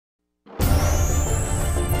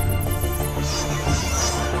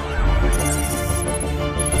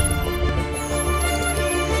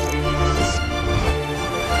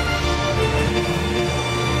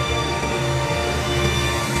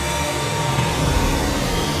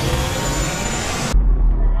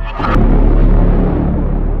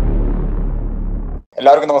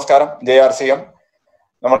എല്ലാവർക്കും നമസ്കാരം. JRCM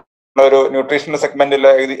നമ്മളൊരു ന്യൂട്രീഷണൽ സെഗ്മെന്റിൽ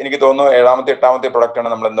എനിക്ക് തോന്നുന്നു 7ാമത്തെ 8ാമത്തെ പ്രൊഡക്റ്റ് ആണ്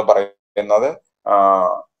നമ്മൾ ഇന്ന് പറയുന്നത്.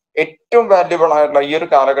 ഏറ്റവും വാല്യുബിൾ ആയിട്ടുള്ള ഈ ഒരു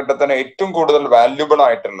കാലഘട്ടത്തിന് ഏറ്റവും കൂടുതൽ വാല്യുബിൾ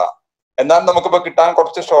ആയിട്ടുള്ള, എന്നാൽ നമുക്കിപ്പോ കിട്ടാൻ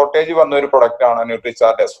കുറച്ച് ഷോർട്ടേജ് വന്ന ഒരു പ്രൊഡക്റ്റ് ആണ്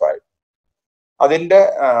ന്യൂട്രിചാർജ് S5. അതിന്റെ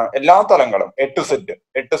എല്ലാ തലങ്ങളും A to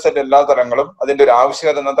Z എല്ലാ തലങ്ങളും അതിന്റെ ഒരു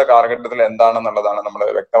ആവശ്യകത ഇന്നത്തെ കാലഘട്ടത്തിൽ എന്താണെന്നുള്ളതാണ് നമ്മൾ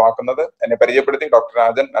വ്യക്തമാക്കുന്നത്. എന്നെ പരിചയപ്പെടുത്തി ഡോക്ടർ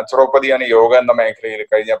രാജൻ, നാച്ചുറോപ്പതിയാണ് യോഗ എന്ന മേഖലയിൽ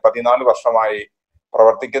കഴിഞ്ഞ 14 വർഷമായി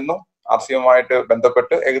പ്രവർത്തിക്കുന്നു. RCMുമായിട്ട്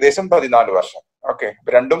ബന്ധപ്പെട്ട് ഏകദേശം 14 വർഷം. ഓക്കെ,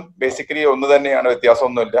 രണ്ടും ബേസിക്കലി ഒന്ന് തന്നെയാണ്,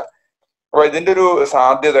 വ്യത്യാസമൊന്നുമില്ല. അപ്പൊ ഇതിന്റെ ഒരു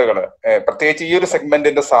സാധ്യതകള്, പ്രത്യേകിച്ച് ഈ ഒരു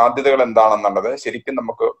സെഗ്മെന്റിന്റെ സാധ്യതകൾ എന്താണെന്നുള്ളത് ശരിക്കും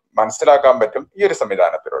നമുക്ക് മനസ്സിലാക്കാൻ പറ്റും ഈ ഒരു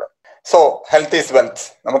സംവിധാനത്തിലൂടെ. So health is wealth.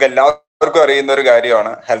 നമുക്ക് എല്ലാവർക്കും അറിയുന്ന ഒരു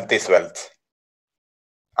കാര്യമാണ് ഹെൽത്ത് ഈസ് വെൽത്ത്.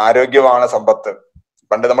 ആരോഗ്യമാണ് സമ്പത്ത്.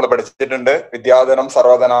 പണ്ട് നമ്മൾ പഠിച്ചിട്ടുണ്ട്, വിദ്യാധനം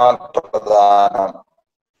സർവധനാൽ പ്രധാനം.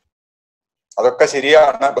 അതൊക്കെ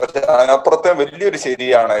ശരിയാണ്, പക്ഷെ അതിനപ്പുറത്ത് വലിയൊരു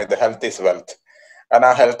ശരിയാണ് ഇത് ഹെൽത്ത് ഈസ് വെൽത്ത്. കാരണം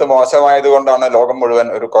ആ ഹെൽത്ത് മോശമായത് കൊണ്ടാണ് ലോകം മുഴുവൻ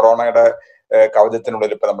ഒരു കൊറോണയുടെ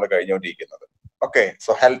കവചത്തിനുള്ളിൽ ഇപ്പൊ നമ്മൾ കഴിഞ്ഞുകൊണ്ടിരിക്കുന്നത്. Okay,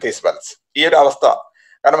 so health is wealth. ഈ ഒരു അവസ്ഥ,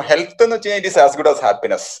 കാരണം ഹെൽത്ത് എന്ന് വെച്ച് കഴിഞ്ഞാൽ it is as good as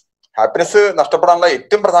happiness. Happiness നഷ്ടപ്പെടാനുള്ള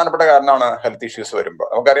ഏറ്റവും പ്രധാനപ്പെട്ട കാരണമാണ് ഹെൽത്ത് ഇഷ്യൂസ് വരുമ്പോൾ.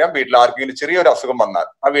 നമുക്കറിയാം, വീട്ടിൽ ആർക്കെങ്കിലും ചെറിയൊരു അസുഖം വന്നാൽ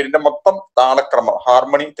ആ വീടിന്റെ മൊത്തം താളക്രമം,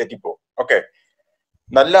 ഹാർമണി തെറ്റിപ്പോകും. ഓക്കെ,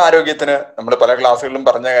 നല്ല ആരോഗ്യത്തിന് നമ്മൾ പല ക്ലാസ്സുകളിലും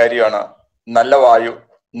പറഞ്ഞ കാര്യമാണ് നല്ല വായു,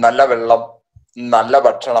 നല്ല വെള്ളം, നല്ല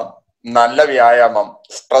ഭക്ഷണം, നല്ല വ്യായാമം,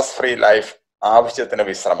 സ്ട്രെസ് ഫ്രീ ലൈഫ്, ആവശ്യത്തിന്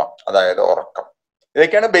വിശ്രമം, അതായത് ഉറക്കം.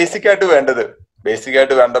 ഇതൊക്കെയാണ് ബേസിക് ആയിട്ട് വേണ്ടത്. ബേസിക്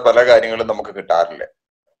ആയിട്ട് വേണ്ട പല കാര്യങ്ങളും നമുക്ക് കിട്ടാറില്ല.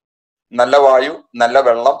 നല്ല വായു, നല്ല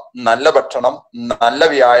വെള്ളം, നല്ല ഭക്ഷണം, നല്ല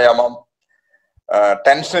വ്യായാമം,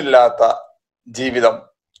 ടെൻഷൻ ഇല്ലാത്ത ജീവിതം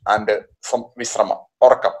ആൻഡ് വിശ്രമം,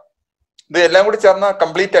 ഉറക്കം, ഇത് എല്ലാം കൂടി ചേർന്ന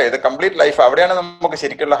കംപ്ലീറ്റ് ആയത് കംപ്ലീറ്റ് ലൈഫ്. അവിടെയാണ് നമുക്ക്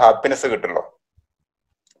ശരിക്കുള്ള ഹാപ്പിനെസ് കിട്ടുള്ളൂ.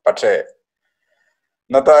 പക്ഷേ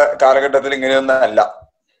ഇന്നത്തെ കാലഘട്ടത്തിൽ ഇങ്ങനെയൊന്നും അല്ല.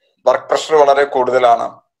 വർക്ക് പ്രഷർ വളരെ കൂടുതലാണ്.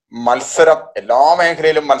 മത്സരം, എല്ലാ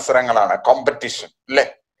മേഖലയിലും മത്സരങ്ങളാണ്, കോമ്പറ്റീഷൻ അല്ലേ.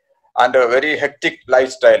 And very hectic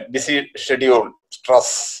life style, BC schedule,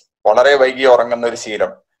 stress, വളരെ വൈകി ഉറങ്ങുന്ന ഒരു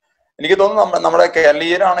ശീലം. എനിക്ക് തോന്നുന്നു നമ്മുടെ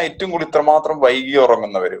കേരളീയരാണ് ഏറ്റവും കൂടുതൽ ഇത്രമാത്രം വൈകി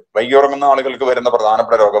ഉറങ്ങുന്നവര്. വൈകി ഉറങ്ങുന്ന ആളുകൾക്ക് വരുന്ന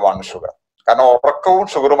പ്രധാനപ്പെട്ട രോഗമാണ് ഷുഗർ. കാരണം ഉറക്കവും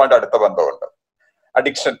ഷുഗറുമായിട്ട് അടുത്ത ബന്ധമുണ്ട്.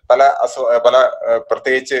 അഡിക്ഷൻ, പല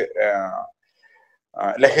പ്രത്യേകിച്ച്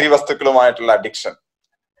ലഹരി വസ്തുക്കളുമായിട്ടുള്ള അഡിക്ഷൻ,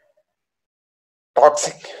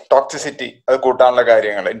 ടോക്സിസിറ്റി, അത് കൂട്ടാനുള്ള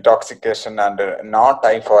കാര്യങ്ങൾ, intoxication and not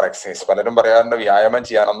time for exercise. പലരും പറയാറുണ്ട് വ്യായാമം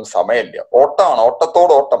ചെയ്യാനൊന്നും സമയമില്ല. ഓട്ടമാണ്,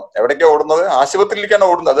 ഓട്ടത്തോട് ഓട്ടം. എവിടേക്കാണ് ഓടുന്നത്? ആശുപത്രിയിലേക്കാണ്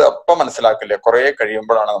ഓടുന്നത്. അപ്പം മനസ്സിലാക്കില്ല, കുറെ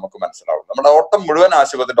കഴിയുമ്പോഴാണ് നമുക്ക് മനസ്സിലാവും. നമ്മുടെ ഓട്ടം മുഴുവൻ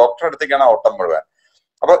ആശുപത്രി, ഡോക്ടറെ അടുത്തേക്കാണ് ഓട്ടം മുഴുവൻ.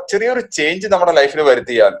 അപ്പൊ ചെറിയൊരു ചേഞ്ച് നമ്മുടെ ലൈഫിൽ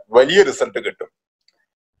വരുത്തിയാൽ വലിയ റിസൾട്ട് കിട്ടും.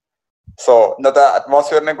 സോ ഇന്നത്തെ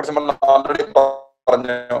അറ്റ്മോസ്ഫിയറിനെ കുറിച്ച് നമ്മൾ ഓൾറെഡി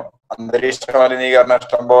പറഞ്ഞു. അന്തരീക്ഷ മലിനീകരണം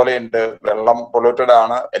ഇഷ്ടം പോലെ ഉണ്ട്. വെള്ളം പൊള്യൂട്ടഡ്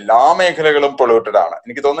ആണ്, എല്ലാ മേഖലകളും പൊള്യൂട്ടഡ് ആണ്.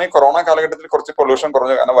 എനിക്ക് തോന്നുന്നു ഈ കൊറോണ കാലഘട്ടത്തിൽ കുറച്ച് പൊല്യൂഷൻ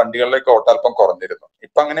കുറഞ്ഞു, കാരണം വണ്ടികളിലേക്ക് ഓട്ടം അല്പം കുറഞ്ഞിരുന്നു.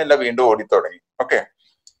 ഇപ്പൊ അങ്ങനെയല്ല, വീണ്ടും ഓടിത്തുടങ്ങി. Okay,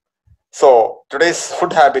 so today's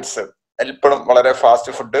food habits എപ്പോഴും വളരെ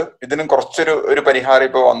ഫാസ്റ്റ് ഫുഡ്. ഇതിനും കുറച്ചൊരു പരിഹാരം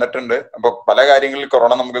ഇപ്പൊ വന്നിട്ടുണ്ട്. അപ്പൊ പല കാര്യങ്ങളിൽ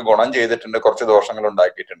കൊറോണ നമുക്ക് ഗുണം ചെയ്തിട്ടുണ്ട്, കുറച്ച് ദോഷങ്ങൾ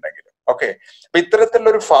ഉണ്ടാക്കിയിട്ടുണ്ടെങ്കിൽ. ഓക്കെ, അപ്പൊ ഇത്തരത്തിലുള്ള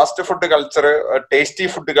ഒരു fast food culture, tasty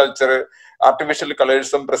food culture, artificial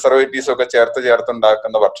കളേഴ്സും പ്രിസർവേറ്റീവ്സും ഒക്കെ ചേർത്ത്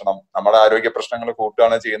ഉണ്ടാക്കുന്ന ഭക്ഷണം നമ്മുടെ ആരോഗ്യ പ്രശ്നങ്ങൾ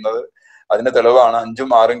കൂട്ടുകയാണ് ചെയ്യുന്നത്. അതിന് തെളിവാണ്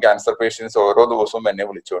 5ഉം 6ഉം ക്യാൻസർ പേഷ്യൻസ് ഓരോ ദിവസവും എന്നെ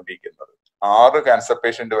വിളിച്ചുകൊണ്ടിരിക്കുന്നത്. 6 ക്യാൻസർ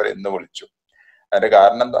പേഷ്യന്റ് വരെ ഇന്ന് വിളിച്ചു. അതിന്റെ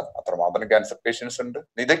കാരണം എന്താ? അത്രമാത്രം ക്യാൻസർ പേഷ്യൻസ് ഉണ്ട്.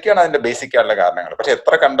 ഇതൊക്കെയാണ് അതിന്റെ ബേസിക് ആയിട്ടുള്ള കാരണങ്ങൾ. പക്ഷെ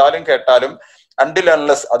എത്ര കണ്ടാലും കേട്ടാലും അൺടിൽ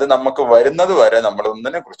അൺലെസ് അത് നമുക്ക് വരുന്നത് വരെ നമ്മൾ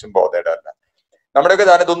ഒന്നിനെ കുറിച്ചും ബോധേഡല്ല. നമ്മുടെയൊക്കെ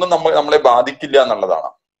ഇതൊന്നും നമ്മളെ ബാധിക്കില്ല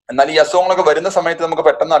എന്നുള്ളതാണ്. എന്നാൽ ഈ അസുഖങ്ങളൊക്കെ വരുന്ന സമയത്ത് നമുക്ക്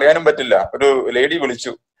പെട്ടെന്ന് അറിയാനും പറ്റില്ല. ഒരു ലേഡി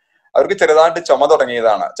വിളിച്ചു, അവർക്ക് ചെറുതായിട്ട് ചുമ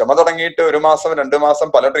തുടങ്ങിയതാണ്. ചുമ തുടങ്ങിയിട്ട് 1 മാസം 2 മാസം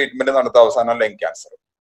പല ട്രീറ്റ്മെന്റ് നടത്ത അവസാനം ലങ് ക്യാൻസർ.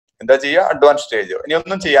 എന്താ ചെയ്യുക? അഡ്വാൻസ് സ്റ്റേജ്, ഇനി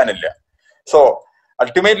ഒന്നും ചെയ്യാനില്ല. സോ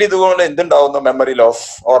അൾട്ടിമേറ്റ്ലി ഇതുപോലെ എന്തുണ്ടാവുന്നു? Memory loss,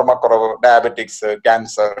 ഓർമ്മക്കുറവ്, diabetics,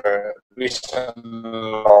 cancer, vision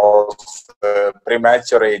loss,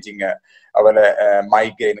 പ്രിമാച്വർ ageing, അതുപോലെ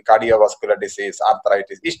മൈഗ്രെയിൻ, കാർഡിയോവാസ്കുലർ ഡിസീസ്,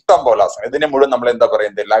 ആർത്രൈറ്റിസ്, ഇഷ്ടം പോലെ അസുഖം. ഇതിനെ മുഴുവൻ നമ്മൾ എന്താ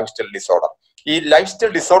പറയുന്നത്? Life style disorder. ഈ ലൈഫ്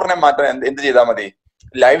സ്റ്റൈൽ ഡിസോർഡറിനെ മാറ്റാൻ എന്ത് ചെയ്താൽ മതി?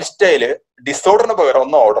 ലൈഫ് സ്റ്റൈല് ഡിസോർഡറിന് പകരം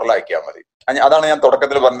ഒന്ന് ഓർഡറിലാക്കിയാൽ മതി. അതാണ് ഞാൻ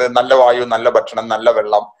തുടക്കത്തിൽ പറഞ്ഞത്. നല്ല വായു, നല്ല ഭക്ഷണം, നല്ല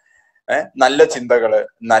വെള്ളം, നല്ല ചിന്തകള്,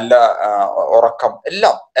 നല്ല ഉറക്കം,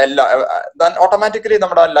 എല്ലാം ഓട്ടോമാറ്റിക്കലി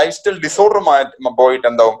നമ്മുടെ ലൈഫ് സ്റ്റൈൽ ഡിസോർഡറുമായി പോയിട്ട്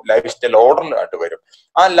എന്താവും? ലൈഫ് സ്റ്റൈൽ ഓർഡറിലായിട്ട് വരും.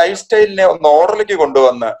 ആ ലൈഫ് സ്റ്റൈലിനെ ഒന്ന് ഓർഡറിലേക്ക്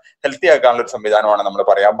കൊണ്ടുവന്ന് ഹെൽത്തി ആക്കാനുള്ള ഒരു സംവിധാനമാണ് നമ്മൾ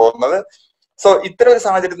പറയാൻ പോകുന്നത്. സോ ഇത്തരം ഒരു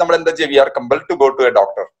സാഹചര്യത്തിൽ നമ്മൾ എന്താ ചെയ്യുക? V R compelled to go to A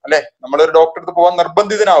doctor, അല്ലെ? നമ്മളൊരു ഡോക്ടറെ അടുത്ത് പോകാൻ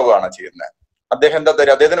നിർബന്ധിതനാവുകയാണ് ചെയ്യുന്നത്. അദ്ദേഹം എന്താ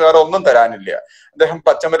തരും? അദ്ദേഹത്തിന് വേറെ ഒന്നും തരാനില്ല. അദ്ദേഹം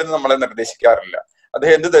പച്ചമരുന്ന് നമ്മളെ നിർദ്ദേശിക്കാറില്ല.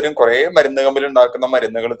 അദ്ദേഹം എന്ത് തരും? കുറെ മരുന്ന് കമ്പനി ഉണ്ടാക്കുന്ന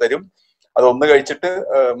മരുന്നുകൾ തരും. അതൊന്ന് കഴിച്ചിട്ട്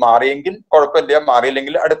മാറിയെങ്കിൽ കുഴപ്പമില്ല,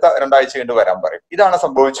 മാറിയില്ലെങ്കിൽ അടുത്ത 2 ആഴ്ച കഴിഞ്ഞ് വരാൻ പറയും. ഇതാണ്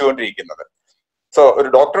സംഭവിച്ചുകൊണ്ടിരിക്കുന്നത്. സോ ഒരു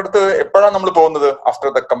ഡോക്ടറെ അടുത്ത് എപ്പോഴാണ് നമ്മൾ പോകുന്നത്? After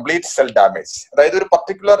the complete cell damage. അതായത് ഒരു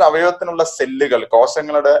പർട്ടിക്കുലർ അവയവത്തിനുള്ള സെല്ലുകൾ,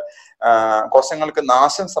 കോശങ്ങൾക്ക്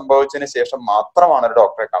നാശം സംഭവിച്ചതിന് ശേഷം മാത്രമാണ് ഒരു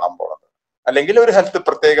ഡോക്ടറെ കാണാൻ പോകുന്നത്. അല്ലെങ്കിൽ ഒരു ഹെൽത്ത്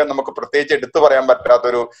നമുക്ക് പ്രത്യേകിച്ച് എടുത്തു പറയാൻ പറ്റാത്ത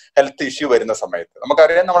ഒരു ഹെൽത്ത് ഇഷ്യൂ വരുന്ന സമയത്ത്.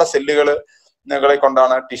 നമുക്കറിയാം നമ്മുടെ സെല്ലുകളെ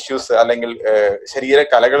കൊണ്ടാണ് ടിഷ്യൂസ് അല്ലെങ്കിൽ ശരീര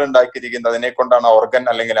കലകൾ ഉണ്ടാക്കിയിരിക്കുന്നത്, അതിനെ കൊണ്ടാണ് ഓർഗൻ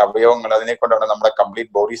അല്ലെങ്കിൽ അവയവങ്ങൾ, അതിനെ കൊണ്ടാണ് നമ്മുടെ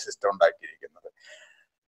കംപ്ലീറ്റ് ബോഡി സിസ്റ്റം ഉണ്ടാക്കിയിരിക്കുന്നത്.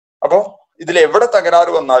 അപ്പോ ഇതിൽ എവിടെ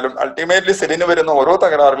തകരാറ് വന്നാലും അൾട്ടിമേറ്റ്ലി സെല്ലിന് വരുന്ന ഓരോ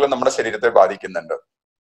തകരാറുകളും നമ്മുടെ ശരീരത്തെ ബാധിക്കുന്നുണ്ട്.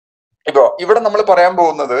 ഇപ്പോ ഇവിടെ നമ്മൾ പറയാൻ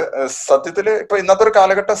പോകുന്നത് സത്യത്തില് ഇപ്പൊ ഇന്നത്തെ ഒരു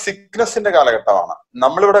കാലഘട്ടം സിക്നസിന്റെ കാലഘട്ടമാണ്.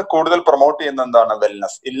 നമ്മളിവിടെ കൂടുതൽ പ്രൊമോട്ട് ചെയ്യുന്ന എന്താണ്?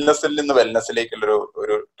 വെൽനസ്. ഇൽനെസ്സിൽ നിന്ന് വെൽനസിലേക്കുള്ള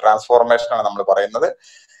ഒരു ട്രാൻസ്ഫോർമേഷൻ ആണ് നമ്മൾ പറയുന്നത്.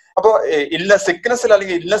 അപ്പോ സിക്നസിൽ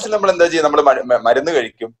അല്ലെങ്കിൽ ഇൽനെസ്സിൽ നമ്മൾ എന്താ ചെയ്യും? നമ്മൾ മരുന്ന്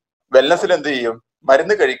കഴിക്കും. വെൽനസിൽ എന്ത് ചെയ്യും?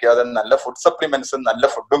 മരുന്ന് കഴിക്കാതെ നല്ല ഫുഡ് സപ്ലിമെന്റ്സും നല്ല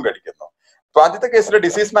ഫുഡും കഴിക്കുന്നു. അപ്പൊ ആദ്യത്തെ കേസിൽ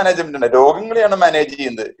ഡിസീസ് മാനേജ്മെന്റ് ഉണ്ട്, രോഗങ്ങളെയാണ് മാനേജ്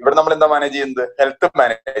ചെയ്യുന്നത്. ഇവിടെ നമ്മൾ എന്താ മാനേജ് ചെയ്യുന്നത്? Health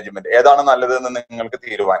management. ഏതാണ് നല്ലതെന്ന് നിങ്ങൾക്ക്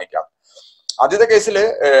തീരുമാനിക്കാം. ആദ്യത്തെ കേസിൽ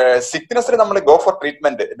സിക്നസിൽ നമ്മൾ ഗോ ഫോർ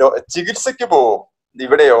ട്രീറ്റ്മെന്റ്, ചികിത്സയ്ക്ക് പോവും.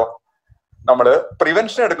 ഇവിടെയോ നമ്മൾ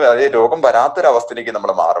പ്രിവെൻഷൻ എടുക്കുക, അതായത് രോഗം വരാത്തൊരവസ്ഥയിലേക്ക്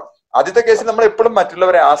നമ്മൾ മാറും. ആദ്യത്തെ കേസിൽ നമ്മൾ എപ്പോഴും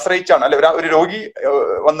മറ്റുള്ളവരെ ആശ്രയിച്ചാണ്, അല്ലെ? ഒരു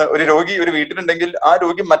രോഗി ഒരു വീട്ടിലുണ്ടെങ്കിൽ ആ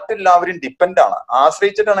രോഗി മറ്റെല്ലാവരും ഡിപ്പെൻഡ് ആണ്,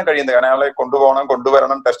 ആശ്രയിച്ചിട്ടാണ് കഴിയുന്നത്. കാരണം അയാളെ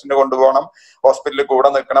കൊണ്ടുവരണം, ടെസ്റ്റിന് കൊണ്ടുപോകണം, ഹോസ്പിറ്റലിൽ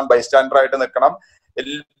കൂടെ നിൽക്കണം, ബൈസ്റ്റാൻഡർ ആയിട്ട് നിൽക്കണം,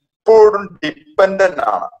 എപ്പോഴും ഡിപ്പെൻഡന്റ്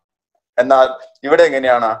ആണ്. എന്നാൽ ഇവിടെ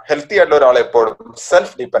എങ്ങനെയാണ്? ഹെൽത്തി ആയിട്ടുള്ള ഒരാൾ എപ്പോഴും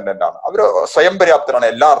സെൽഫ് ഡിപ്പെൻഡന്റ് ആണ്, അവർ സ്വയം പര്യാപ്തരാണ്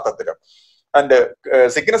എല്ലാ അർത്ഥത്തിലും. ആൻഡ്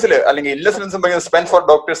സിക്നസിൽ അല്ലെങ്കിൽ ഇല്ലസിൽ സംഭവിക്കുന്നത് spend four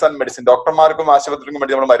doctors and medicine. ഡോക്ടർമാർക്കും ആശുപത്രിക്കും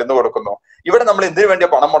വേണ്ടി നമ്മൾ മരുന്ന് കൊടുക്കുന്നു. ഇവിടെ നമ്മൾ എന്തിനു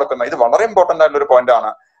വേണ്ടിയാണ് പണം മുടക്കുന്നത്? ഇത് വളരെ ഇമ്പോർട്ടന്റ് ആയിട്ടുള്ള ഒരു പോയിന്റ് ആണ്.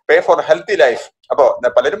 Pay for healthy life. അപ്പൊ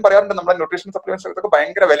പലരും പറയാറുണ്ട് നമ്മുടെ ന്യൂട്രീഷൻ സപ്ലിമെന്റ്സ് ഇതൊക്കെ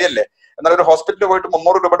ഭയങ്കര വിലയല്ലേ. എന്നാൽ ഒരു ഹോസ്പിറ്റലിൽ പോയിട്ട്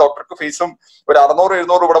 300 രൂപ ഡോക്ടർക്ക് ഫീസും ഒരു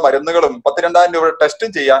 600-700 രൂപ മരുന്നുകളും 10,000-2000 രൂപ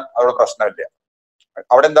ടെസ്റ്റും ചെയ്യാൻ അവിടെ പ്രശ്നമില്ല.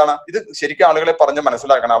 അവിടെ എന്താണ്? ഇത് ശരിക്കും ആളുകളെ പറഞ്ഞ്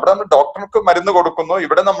മനസ്സിലാക്കണം. അവിടെ നമ്മൾ ഡോക്ടർക്ക് മരുന്ന് കൊടുക്കുന്നു,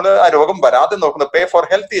 ഇവിടെ നമ്മൾ ആ രോഗം വരാതെ നോക്കുന്നു. Pay for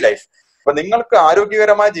healthy life. അപ്പൊ നിങ്ങൾക്ക്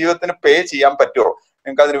ആരോഗ്യകരമായ ജീവിതത്തിന് പേ ചെയ്യാൻ പറ്റുമോ?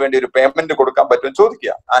 നിങ്ങൾക്ക് അതിനു വേണ്ടി ഒരു പേയ്മെന്റ് കൊടുക്കാൻ പറ്റുമോ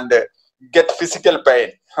ചോദിക്കുക. And get physical pain.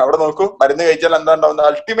 അവിടെ നോക്കൂ, മരുന്ന് കഴിച്ചാൽ എന്താ ഉണ്ടാവുന്നത്?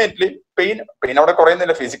 അൾട്ടിമേറ്റ്ലി പെയിൻ അവിടെ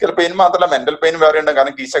കുറയുന്നില്ല. ഫിസിക്കൽ പെയിൻ മാത്രമല്ല, മെന്റൽ പെയിൻ വേറെ ഉണ്ട്.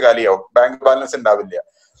 കാരണം കീശ കാലിയാവും, ബാങ്ക് ബാലൻസ് ഉണ്ടാവില്ല.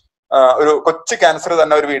 ഒരു കൊച്ചു ക്യാൻസർ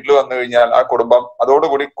തന്നെ ഒരു വീട്ടിൽ വന്നു കഴിഞ്ഞാൽ ആ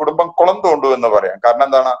അതോടുകൂടി കുടുംബം കുളം തോണ്ടു എന്ന് പറയാം. കാരണം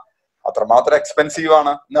എന്താണ്? അത്രമാത്രം എക്സ്പെൻസീവ്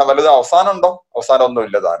ആണ്. എന്നാൽ വലുത് അവസാനം ഉണ്ടോ? അവസാനം ഒന്നും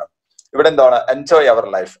ഇല്ല താനും. ഇവിടെ എന്താണ്? Enjoy our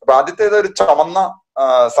life. അപ്പൊ ആദ്യത്തേത് ഒരു ചുമന്ന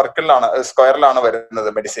സർക്കിളിലാണ്, സ്ക്വയറിലാണ് വരുന്നത്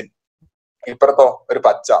മെഡിസിൻ. ഇപ്പുറത്തോ ഒരു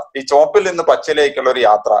പച്ച. ഈ ചുവപ്പിൽ നിന്ന് പച്ചയിലേക്കുള്ള ഒരു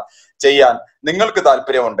യാത്ര ചെയ്യാൻ നിങ്ങൾക്ക്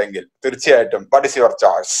താല്പര്യമുണ്ടെങ്കിൽ തീർച്ചയായിട്ടും what is your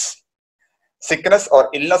choice? Sickness or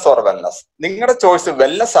illness or wellness? നിങ്ങളുടെ ചോയ്സ്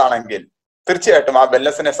വെൽനസ് ആണെങ്കിൽ തീർച്ചയായിട്ടും ആ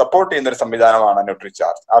വെൽനസിനെ സപ്പോർട്ട് ചെയ്യുന്ന ഒരു സംവിധാനമാണ്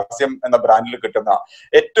ന്യൂട്രിചാർജ്. RCM എന്ന ബ്രാൻഡിൽ കിട്ടുന്ന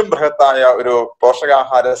ഏറ്റവും ബൃഹത്തായ ഒരു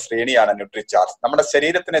പോഷകാഹാര ശ്രേണിയാണ് ന്യൂട്രിചാർജ്. നമ്മുടെ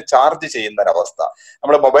ശരീരത്തിനെ ചാർജ് ചെയ്യുന്ന ഒരവസ്ഥ.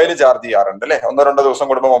 നമ്മൾ മൊബൈൽ ചാർജ് ചെയ്യാറുണ്ട്, അല്ലെ? 1-2 ദിവസം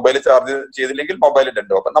കൂടുമ്പോൾ മൊബൈൽ ചാർജ് ചെയ്തില്ലെങ്കിൽ മൊബൈൽ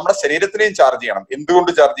ഡെഡ്. അപ്പൊ നമ്മുടെ ശരീരത്തിനെയും ചാർജ് ചെയ്യണം.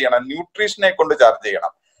 എന്തുകൊണ്ട് ചാർജ് ചെയ്യണം? ന്യൂട്രീഷനെ കൊണ്ട് ചാർജ്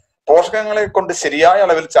ചെയ്യണം. പോഷകങ്ങളെ കൊണ്ട് ശരിയായ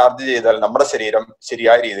അളവിൽ ചാർജ് ചെയ്താൽ നമ്മുടെ ശരീരം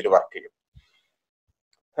ശരിയായ രീതിയിൽ വർക്ക് ചെയ്യും.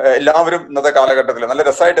 എല്ലാവരും ഇന്നത്തെ കാലഘട്ടത്തിൽ നല്ല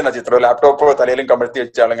രസമായിട്ട് തന്നെ ചിത്രം, ലാപ്ടോപ്പ് തലയിലും കമഴ്ത്തി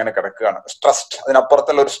വെച്ച ആൾ ഇങ്ങനെ കിടക്കുകയാണ്. സ്ട്രെസ്ഡ്.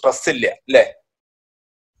 അതിനപ്പുറത്തുള്ള ഒരു സ്ട്രെസ് ഇല്ല, അല്ലേ?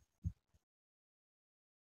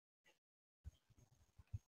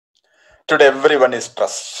 Today everyone is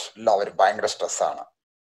stressed. എല്ലാവരും ഭയങ്കര സ്ട്രെസ് ആണ്.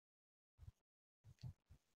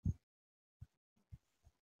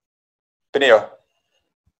 പിന്നെയോ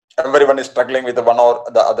everyone is struggling with one or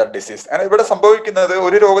the other disease. അങ്ങനെ ഇവിടെ സംഭവിക്കുന്നത്,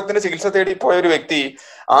 ഒരു രോഗത്തിന് ചികിത്സ തേടി പോയ ഒരു വ്യക്തി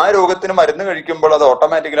ആ രോഗത്തിന് മരുന്ന് കഴിക്കുമ്പോൾ അത്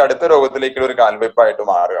ഓട്ടോമാറ്റിക്കലി അടുത്ത രോഗത്തിലേക്കുള്ള ഒരു കാൽവെപ്പായിട്ട്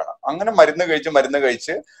മാറുകയാണ്. അങ്ങനെ മരുന്ന് കഴിച്ച്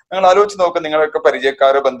നിങ്ങൾ ആലോചിച്ച് നോക്കുക, നിങ്ങളൊക്കെ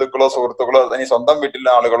പരിചയക്കാരോ ബന്ധുക്കളോ സുഹൃത്തുക്കളോ ഇനി സ്വന്തം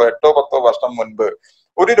വീട്ടിലെ ആളുകളോ 8-10 വർഷം മുൻപ്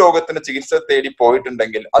ഒരു രോഗത്തിന് ചികിത്സ തേടി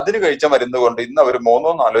പോയിട്ടുണ്ടെങ്കിൽ അതിന് കഴിച്ച മരുന്ന് കൊണ്ട് ഇന്ന് അവർ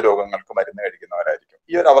 3-4 രോഗങ്ങൾക്ക് മരുന്ന് കഴിക്കുന്നവരായിരിക്കും.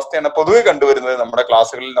 ഈ ഒരു അവസ്ഥയാണ് പൊതുവെ കണ്ടുവരുന്നത്. നമ്മുടെ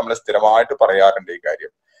ക്ലാസ്സുകളിൽ നമ്മൾ സ്ഥിരമായിട്ട് പറയാറുണ്ട് ഈ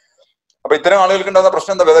കാര്യം. അപ്പൊ ഇത്തരം ആളുകൾക്ക് ഉണ്ടാകുന്ന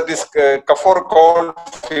പ്രശ്നം എന്താ? Whether is cough or called,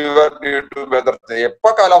 fever due to whether. എപ്പോ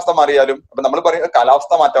കാലാവസ്ഥ മാറിയാലും, അപ്പൊ നമ്മൾ പറയുന്നത്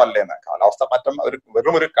കാലാവസ്ഥ മാറ്റം അല്ലേന്ന്. കാലാവസ്ഥ മാറ്റം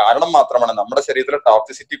വെറും ഒരു കാരണം മാത്രമാണ്. നമ്മുടെ ശരീരത്തിലെ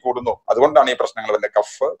ടോക്സിസിറ്റി കൂടുന്നു, അതുകൊണ്ടാണ് ഈ പ്രശ്നങ്ങൾ വരുന്നത്.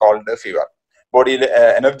 Cough, called, fever. ബോഡിയിൽ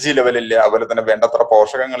എനർജി ലെവൽ ഇല്ല, അതുപോലെ തന്നെ വേണ്ടത്ര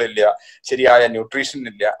പോഷകങ്ങളില്ല, ശരിയായ ന്യൂട്രീഷൻ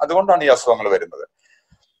ഇല്ല, അതുകൊണ്ടാണ് ഈ അസുഖങ്ങൾ വരുന്നത്.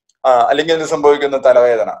 അല്ലെങ്കിൽ ഇത് സംഭവിക്കുന്ന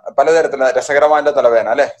തലവേദന, പലതരത്തിലുള്ള രസകരമായ തലവേദന,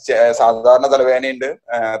 അല്ലെ? സാധാരണ തലവേദനയുണ്ട്,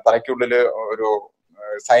 തലയ്ക്കുള്ളില് ഒരു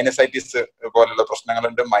സൈനസൈറ്റിസ് പോലുള്ള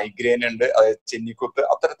പ്രശ്നങ്ങളുണ്ട്, മൈഗ്രെയിൻ ഉണ്ട്, അതായത് ചെന്നിക്കുത്ത്,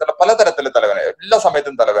 അത്തരത്തിലുള്ള പലതരത്തിലുള്ള തലവേദന. എല്ലാ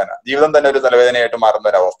സമയത്തും തലവേദന, ജീവിതം തന്നെ ഒരു തലവേദനയായിട്ട് മാറുന്ന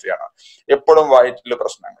ഒരു അവസ്ഥയാണ്. എപ്പോഴും വയറ്റില്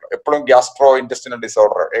പ്രശ്നങ്ങൾ, എപ്പോഴും ഗ്യാസ്ട്രോ ഇൻറ്റസ്റ്റിനൽ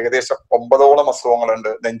ഡിസോർഡർ. ഏകദേശം 9ഓളം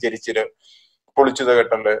അസുഖങ്ങളുണ്ട്. നെഞ്ചരിച്ചില്, പൊളിച്ചത്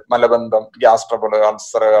കെട്ടല്, മലബന്ധം, gas trouble,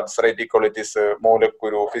 ulcerative കൊളിറ്റിസ്,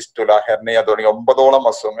 മൂലക്കുരു, fistula, hernia തുടങ്ങിയ 9ഓളം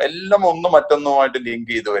അസുഖങ്ങൾ എല്ലാം ഒന്നും മറ്റൊന്നുമായിട്ട്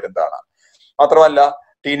ലിങ്ക് ചെയ്ത് വരുന്നതാണ്. മാത്രമല്ല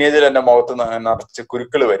ടീനേജിൽ തന്നെ മുഖത്ത് നിറച്ച്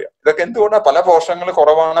കുരുക്കൾ വരിക. ഇതൊക്കെ എന്തുകൊണ്ടാണ്? പല പോഷകങ്ങൾ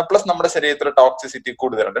കുറവാണ്, പ്ലസ് നമ്മുടെ ശരീരത്തിൽ ടോക്സിസിറ്റി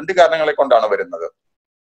കൂടുതലാണ്. 2 കാരണങ്ങളെ കൊണ്ടാണ് വരുന്നത്.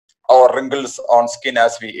 Or wrinkles on skin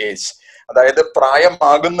as we age, അതായത്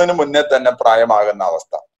പ്രായമാകുന്നതിന് മുന്നേ തന്നെ പ്രായമാകുന്ന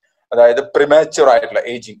അവസ്ഥ, അതായത് പ്രിമാച്യൂർ ആയിട്ടുള്ള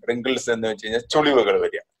ഏജിങ്. റിങ്കിൾസ് എന്ന് വെച്ച് കഴിഞ്ഞാൽ ചുളിവുകൾ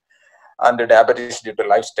വരിക. And diabetes due to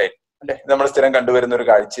life style. അല്ലെ, ഇത് നമ്മൾ സ്ഥിരം കണ്ടുവരുന്ന ഒരു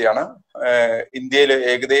കാഴ്ചയാണ്. ഇന്ത്യയിൽ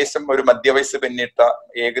ഏകദേശം ഒരു മധ്യവയസ്സ് പിന്നിട്ട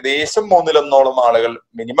ഏകദേശം 1/3 ആളുകൾ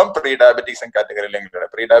minimum pre diabetics കാറ്റഗറിയിലെങ്കിലും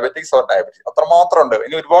pre diabetics or diabetics അത്രമാത്രം ഉണ്ട്.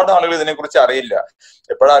 ഇനി ഒരുപാട് ആളുകൾ ഇതിനെക്കുറിച്ച് അറിയില്ല.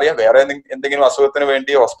 എപ്പോഴാ അറിയാം? വേറെ എന്തെങ്കിലും അസുഖത്തിന്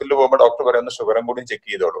വേണ്ടി ഹോസ്പിറ്റലിൽ പോകുമ്പോൾ ഡോക്ടർ പറയുന്ന ഷുഗറും കൂടി ചെക്ക്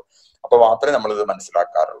ചെയ്തോളൂ. അപ്പൊ മാത്രമേ നമ്മൾ ഇത്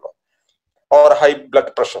മനസ്സിലാക്കാറുള്ളൂ. ഓർ ഹൈ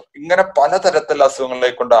ബ്ലഡ് പ്രഷർ, ഇങ്ങനെ പലതരത്തിലുള്ള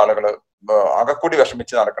അസുഖങ്ങളിലേക്ക് കൊണ്ട് ആളുകൾ ആകെക്കൂടി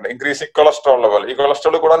വിഷമിച്ച് നടക്കേണ്ടത്. ഇൻക്രീസിങ് കൊളസ്ട്രോൾ ലെവൽ, ഈ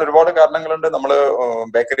കൊളസ്ട്രോൾ കൂടാൻ ഒരുപാട് കാരണങ്ങളുണ്ട്. നമ്മൾ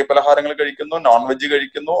ബേക്കറി പലഹാരങ്ങൾ കഴിക്കുന്നു, നോൺ വെജ്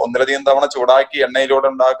കഴിക്കുന്നു, ഒന്നിലധികം തവണ ചൂടാക്കി എണ്ണയിലൂടെ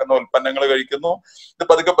ഉണ്ടാക്കുന്ന ഉൽപ്പന്നങ്ങൾ കഴിക്കുന്നു. ഇത്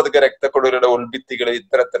പതുക്കെ രക്തക്കുഴലുടെ ഉൾഭിത്തികൾ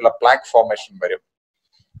ഇത്തരത്തിലുള്ള പ്ലാക്ക് ഫോർമേഷൻ വരും.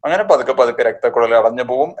 അങ്ങനെ പതുക്കെ രക്തക്കുഴൽ അടഞ്ഞു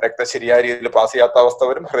പോകും, രക്തം ശരിയായ രീതിയിൽ പാസ് ചെയ്യാത്ത അവസ്ഥ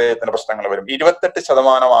വരും, ഹൃദയത്തിന് പ്രശ്നങ്ങൾ വരും.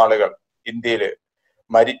 28% ആളുകൾ ഇന്ത്യയിൽ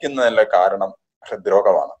മരിക്കുന്നതിനുള്ള കാരണം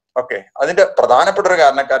ഹൃദ്രോഗമാണ്. ഓക്കെ, അതിന്റെ പ്രധാനപ്പെട്ട ഒരു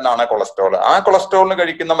കാരണക്കാരനാണ് കൊളസ്ട്രോൾ. ആ കൊളസ്ട്രോളിന്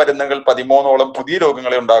കഴിക്കുന്ന മരുന്നുകൾ 13ഓളം പുതിയ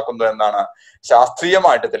രോഗങ്ങളെ ഉണ്ടാക്കുന്നു എന്നാണ്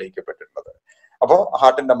ശാസ്ത്രീയമായിട്ട് തെളിയിക്കപ്പെട്ടിട്ടുള്ളത്. അപ്പോൾ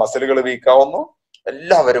ഹാർട്ടിന്റെ മസിലുകൾ വീക്കാവുന്നു,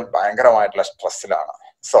 എല്ലാവരും ഭയങ്കരമായിട്ടുള്ള സ്ട്രെസ്സിലാണ്.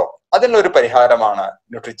 സോ അതിനൊരു പരിഹാരമാണ്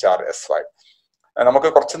ന്യൂട്രിചാർജ് S5. നമുക്ക്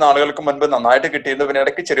കുറച്ച് നാളുകൾക്ക് മുൻപ് നന്നായിട്ട് കിട്ടിയിരുന്നു, പിന്നെ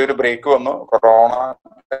ഇടയ്ക്ക് ചെറിയൊരു ബ്രേക്ക് വന്നു. കൊറോണ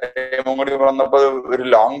ടൈമും കൂടി വന്നപ്പോൾ ഒരു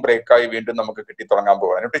ലോങ് ബ്രേക്കായി വീണ്ടും നമുക്ക് കിട്ടി തുടങ്ങാൻ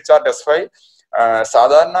പോവുകയാണ്. ന്യൂട്രിചാർജ് S5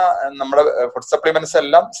 സാധാരണ നമ്മുടെ ഫുഡ് സപ്ലിമെന്റ്സ്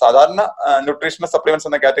എല്ലാം സാധാരണ ന്യൂട്രീഷണൽ സപ്ലിമെന്റ്സ്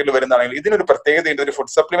എന്ന കാറ്റഗറിയിൽ വരുന്നതാണെങ്കിൽ ഇതിനൊരു പ്രത്യേകതയുണ്ട്. ഒരു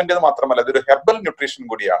ഫുഡ് സപ്ലിമെന്റ് മാത്രമല്ല, ഇതൊരു ഹെർബൽ ന്യൂട്രീഷൻ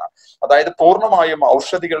കൂടിയാണ്. അതായത് പൂർണ്ണമായും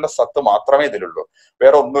ഔഷധികളുടെ സത്ത് മാത്രമേ ഇതിലുള്ളൂ,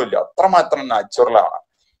 വേറെ ഒന്നുമില്ല. അത്രമാത്രം നാച്ചുറൽ ആണ്.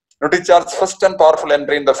 Nutricharge first and powerful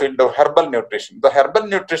entry in the field of herbal nutrition. The herbal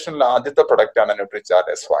nutrition ആദ്യത്തെ പ്രൊഡക്റ്റ് ആണ് Nutricharge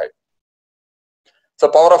S5. So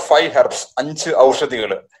power of 5 herbs, 5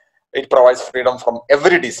 ഔഷധികൾ. It provides freedom from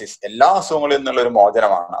every disease. എല്ലാ അസുഖങ്ങളിൽ നിന്നുള്ള ഒരു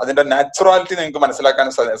മോചനമാണ്. അതിന്റെ നാച്ചുറാലിറ്റി നിങ്ങൾക്ക്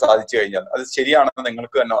മനസ്സിലാക്കാൻ സാധിച്ചു കഴിഞ്ഞാൽ അത് ശരിയാണെന്ന്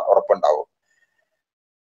നിങ്ങൾക്ക് തന്നെ ഉറപ്പുണ്ടാവും.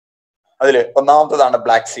 അതില് ഒന്നാമത്തതാണ്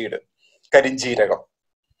ബ്ലാക്ക് സീഡ്, കരിഞ്ജീരകം.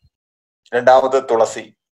 രണ്ടാമത് തുളസി.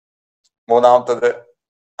 മൂന്നാമത്തത്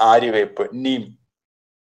ആര്യവേപ്പ്, നീം.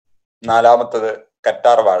 നാലാമത്തത്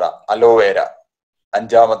കറ്റാർവാഴ, അലോവേര.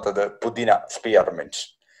 അഞ്ചാമത്തത് പുതിന, സ്പിയർമിന്റ്.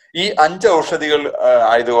 ഈ 5 ഔഷധികൾ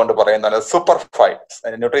ആയതുകൊണ്ട് പറയുന്നത് സൂപ്പർ 5.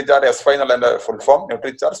 ന്യൂട്രിചാർജ് S5 എന്നുള്ള ഫുൾ ഫോം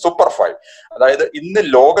ന്യൂട്രിചാർജ് സൂപ്പർ 5. അതായത് ഇന്ന്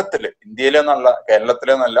ലോകത്തില്, ഇന്ത്യയിലെന്നല്ല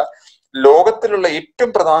കേരളത്തിലെന്നല്ല, ലോകത്തിലുള്ള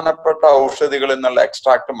ഏറ്റവും പ്രധാനപ്പെട്ട ഔഷധികൾ എന്നുള്ള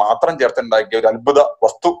എക്സ്ട്രാക്ട് മാത്രം ചേർത്തുണ്ടാക്കിയ ഒരു അത്ഭുത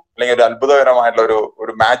വസ്തു, അല്ലെങ്കിൽ ഒരു അത്ഭുതകരമായിട്ടുള്ള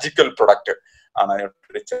ഒരു മാജിക്കൽ പ്രൊഡക്റ്റ് ആണ്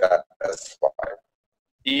ന്യൂട്രിചാർജ് S5.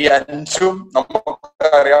 ഈ 5ഉം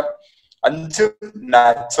നമുക്കറിയാം 5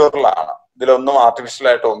 നാച്ചുറൽ ആണ്, ഇതിലൊന്നും ആർട്ടിഫിഷ്യൽ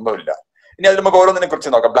ആയിട്ട് ഒന്നുമില്ല. ഇനി അതിൽ നമുക്ക് ഓരോന്നിനെ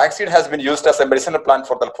കുറിച്ച് നോക്കാം. Black seed has been used as A medicinal plant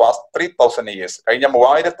for the past 3000 years. കഴിഞ്ഞ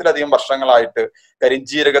 3000-ലധികം വർഷങ്ങളായിട്ട്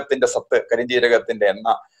കരിഞ്ജീരകത്തിന്റെ സത്ത്, കരിഞ്ജീരകത്തിന്റെ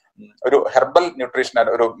എണ്ണ ഒരു ഹെർബൽ ന്യൂട്രീഷൻ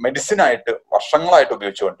ആയിട്ട്, ഒരു മെഡിസിൻ ആയിട്ട് വർഷങ്ങളായിട്ട്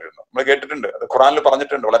ഉപയോഗിച്ചുകൊണ്ടിരുന്നു. നമ്മൾ കേട്ടിട്ടുണ്ട്, അത് ഖുറാനിൽ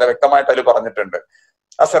പറഞ്ഞിട്ടുണ്ട്, വളരെ വ്യക്തമായിട്ട് അതിൽ പറഞ്ഞിട്ടുണ്ട്.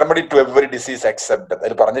 As A remedy to every disease except.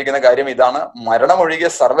 അതിൽ പറഞ്ഞിരിക്കുന്ന കാര്യം ഇതാണ്: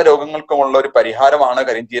 മരണമൊഴികെ സർവ്വരോഗങ്ങൾക്കുമുള്ള ഒരു പരിഹാരമാണ്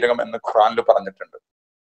കരിഞ്ജീരകം എന്ന് ഖുറാനിൽ പറഞ്ഞിട്ടുണ്ട്.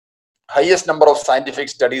 Highest number of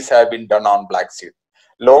scientific studies have been done on black seed.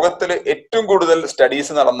 ലോകത്തിൽ ഏറ്റവും കൂടുതൽ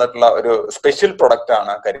സ്റ്റഡീസ് നടന്നിട്ടുള്ള ഒരു സ്പെഷ്യൽ പ്രൊഡക്റ്റ്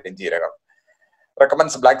ആണ് കരിഞ്ജീരകം.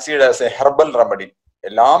 Recommends black seed as A herbal remedy.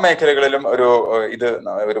 എല്ലാ മേഖലകളിലും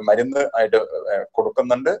ഒരു മരുന്ന് ആയിട്ട്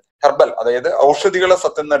കൊടുക്കുന്നുണ്ട്. ഹെർബൽ, അതായത് ഔഷധികളെ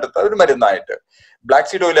സത്തുന്നെടുത്ത ഒരു മരുന്നായിട്ട്. Black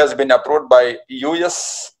seed oil has been approved by US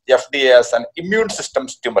FDA as an immune system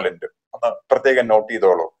stimulant. അത് പ്രത്യേകം നോട്ട്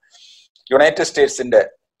ചെയ്തോളൂ. United സ്റ്റേറ്റ്സിന്റെ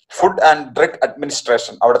food and drug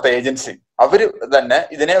administration, അവിടുത്തെ ഏജൻസി, അവര് തന്നെ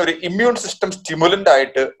ഇതിനെ ഒരു ഇമ്മ്യൂൺ സിസ്റ്റം സ്റ്റിമുലന്റ്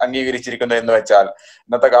ആയിട്ട് അംഗീകരിച്ചിരിക്കുന്നു. എന്ന് വെച്ചാൽ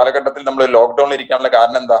ഇന്നത്തെ കാലഘട്ടത്തിൽ നമ്മൾ ലോക്ക്ഡൌണിൽ ഇരിക്കാനുള്ള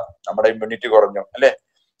കാരണം എന്താ? നമ്മുടെ ഇമ്മ്യൂണിറ്റി കുറഞ്ഞു, അല്ലെ?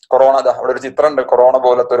 കൊറോണ, അവിടെ ഒരു ചിത്രമുണ്ട്, കൊറോണ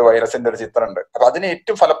പോലത്തെ ഒരു വൈറസിന്റെ ഒരു ചിത്രമുണ്ട്. അപ്പൊ അതിന്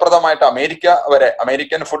ഏറ്റവും ഫലപ്രദമായിട്ട്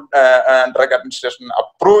American food and drug administration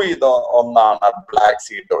approve ചെയ്ത ഒന്നാണ് black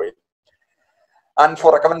seed oil. And for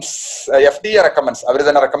recommends, FDA recommends, അവർ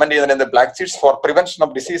തന്നെ റെക്കമെൻഡ് ചെയ്യുന്നത് black seeds four prevention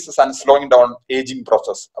of diseases and slowing down ageing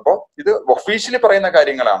process. അപ്പോൾ ഇത് ഒഫീഷ്യലി പറയുന്ന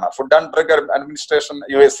കാര്യങ്ങളാണ്. Food and drug administration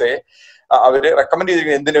USA അവര് recommend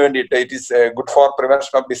ചെയ്തിരിക്കുന്നത് എന്തിനു വേണ്ടിയിട്ട്? It is good for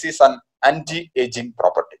prevention of disease and anti ageing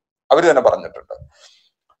property. അവർ തന്നെ പറഞ്ഞിട്ടുണ്ട്.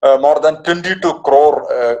 മോർ ദാൻ 22 crore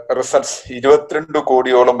റിസൾട്ട്സ്, 22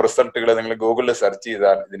 കോടിയോളം റിസൾട്ടുകൾ നിങ്ങൾ ഗൂഗിളിൽ സെർച്ച്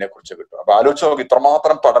ചെയ്താൽ ഇതിനെക്കുറിച്ച് കിട്ടും. അപ്പൊ ആലോചിച്ച് നോക്കി,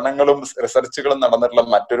 ഇത്രമാത്രം പഠനങ്ങളും റിസർച്ചുകളും നടന്നിട്ടുള്ള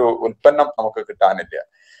മറ്റൊരു ഉൽപ്പന്നം നമുക്ക് കിട്ടാനില്ല.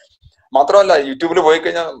 മാത്രമല്ല, യൂട്യൂബിൽ പോയി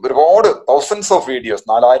കഴിഞ്ഞാൽ ഒരുപാട് thousands of videos,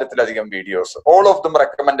 4000-ലധികം videos, all of them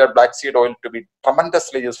recommended black seed oil to B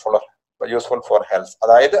tremendously useful useful for health.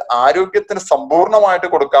 അതായത് ആരോഗ്യത്തിന് സമ്പൂർണ്ണമായിട്ട്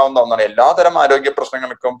കൊടുക്കാവുന്ന ഒന്നാണ്, എല്ലാതരം ആരോഗ്യ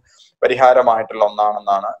പ്രശ്നങ്ങൾക്കും പരിഹാരമായിട്ടുള്ള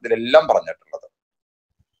ഒന്നാണെന്നാണ് ഇതിലെല്ലാം പറഞ്ഞിട്ടുള്ളത്.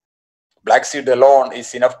 Black seed alone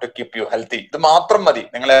is enough to keep you healthy. ഇത് മാത്രം മതി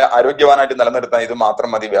നിങ്ങളെ ആരോഗ്യവാനായിട്ട് നിലനിർത്താൻ, ഇത് മാത്രം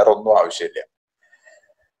മതി, വേറെ ഒന്നും ആവശ്യമില്ല.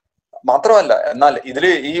 മാത്രമല്ല, എന്നാൽ ഇതിൽ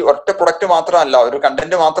ഈ ഒറ്റ പ്രൊഡക്റ്റ് മാത്രമല്ല, ഒരു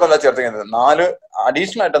കണ്ടന്റ് മാത്രമല്ല ചേർത്തിരിക്കുന്നത്, 4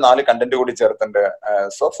 അഡീഷണൽ ആയിട്ട് 4 കണ്ടന്റ് കൂടി ചേർത്തിട്ടുണ്ട്.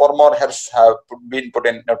 So for more helps have been put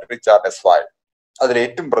in Nutricharge as well. അതിൽ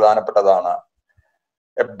ഏറ്റവും പ്രധാനപ്പെട്ടതാണ്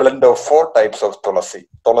A blend of 4 types of തുളസി.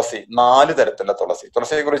 തുളസി 4 തരത്തിലുള്ള തുളസി.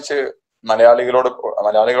 തുളസിയെ കുറിച്ച്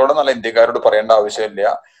മലയാളികളോട് നല്ല ഇന്ത്യക്കാരോട് പറയേണ്ട ആവശ്യമില്ല.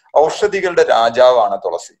 ഔഷധികളുടെ രാജാവാണ്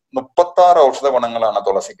തുളസി. 36 ഔഷധ ഗുണങ്ങളാണ്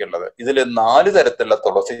തുളസിക്കുള്ളത്. ഇതിൽ 4 തരത്തിലുള്ള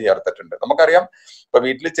തുളസി ചേർത്തിട്ടുണ്ട്. നമുക്കറിയാം, ഇപ്പൊ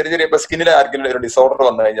വീട്ടിൽ ചെറിയ ചെറിയ സ്കിന്നിൽ ആർക്കെങ്കിലും ഒരു ഡിസോർഡർ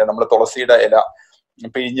വന്നു കഴിഞ്ഞാൽ നമ്മൾ തുളസിയുടെ ഇല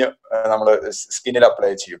പിഴിഞ്ഞ് നമ്മൾ സ്കിന്നിൽ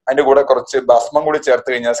അപ്ലൈ ചെയ്യും. അതിന്റെ കൂടെ കുറച്ച് ഭസ്മം കൂടി ചേർത്ത്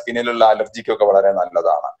കഴിഞ്ഞാൽ സ്കിന്നിലുള്ള അലർജിക്കൊക്കെ വളരെ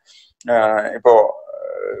നല്ലതാണ്. ഇപ്പോ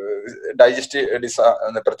ഡൈജസ്റ്റീവ്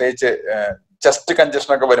പ്രത്യേകിച്ച് ചെസ്റ്റ്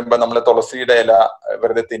കഞ്ചഷൻ ഒക്കെ വരുമ്പോൾ നമ്മൾ തുളസിയുടെ ഇല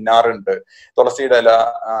വെറുതെ തിന്നാറുണ്ട്. തുളസിയുടെ ഇല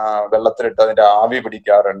വെള്ളത്തിലിട്ട് അതിന്റെ ആവി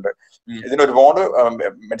പിടിക്കാറുണ്ട്. ഇതിന് ഒരുപാട്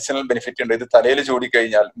മെഡിസിനൽ ബെനിഫിറ്റ് ഉണ്ട്. ഇത് തലയിൽ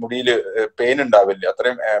ചൂടിക്കഴിഞ്ഞാൽ മുടിയിൽ പെയിൻ ഉണ്ടാവില്ല,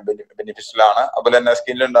 അത്രയും ബെനിഫിഷ്യൽ ആണ്. അതുപോലെ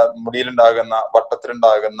തന്നെ മുടിയിലുണ്ടാകുന്ന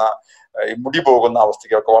വട്ടത്തിലുണ്ടാകുന്ന മുടി പോകുന്ന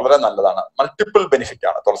അവസ്ഥയ്ക്കൊക്കെ വളരെ നല്ലതാണ്. മൾട്ടിപ്പിൾ ബെനിഫിറ്റ്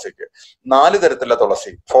ആണ് തുളസിക്ക്. 4 തരത്തിലുള്ള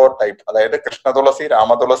തുളസി, 4 type, അതായത് കൃഷ്ണ തുളസി,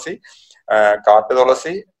 രാമതുളസി,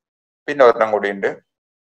 കാട്ടുതുളസി, പിന്നെ ഒരെണ്ണം കൂടി ഉണ്ട്,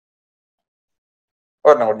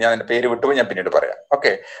 ഞാൻ എന്റെ പേര് വിട്ടുപോയി, ഞാൻ പിന്നീട് പറയാം.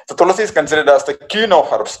 Okay, Thulasi is considered as the Queen of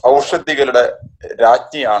herbs. ഔഷധികളുടെ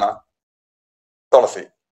രാജ്ഞിയാണ് തുളസി.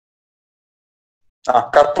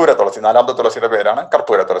 കർപ്പൂര തുളസി, 4ാമത്തെ തുളസിയുടെ പേരാണ്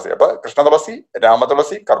കർപ്പൂര തുളസി. അപ്പൊ കൃഷ്ണ തുളസി,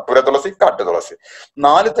 രാമതുളസി, കർപ്പൂര തുളസി, കാട്ടുതുളസി,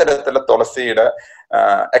 4 തരത്തിലുള്ള തുളസിയുടെ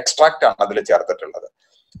എക്സ്ട്രാക്ട് ആണ് അതിൽ ചേർത്തിട്ടുള്ളത്.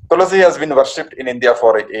 തുളസി has been worshipped in India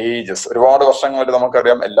for ages. ഒരുപാട് വർഷങ്ങളിൽ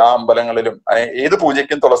നമുക്കറിയാം എല്ലാ അമ്പലങ്ങളിലും ഏത്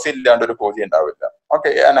പൂജയ്ക്കും തുളസി ഇല്ലാണ്ട് ഒരു പൂജ ഉണ്ടാവില്ല.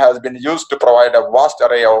 Okay, and has been used to provide A vast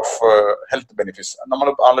array of health benefits. നമ്മൾ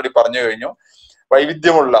ആൾറെഡി പറഞ്ഞു കഴിഞ്ഞു,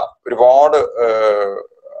 വൈവിധ്യമുള്ള ഒരുപാട്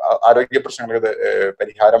ആരോഗ്യ പ്രശ്നങ്ങൾക്ക്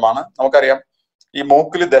പരിഹാരമാണ്. നമുക്കറിയാം, ഈ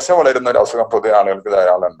മൂക്കിൽ ദശ വളരുന്ന ഒരു അസുഖം പൊതുവെ ആളുകൾക്ക്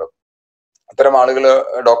ധാരാളം ഉണ്ട്. അത്തരം ആളുകൾ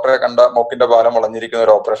ഡോക്ടറെ കണ്ട മൂക്കിന്റെ പാലം വളഞ്ഞിരിക്കുന്ന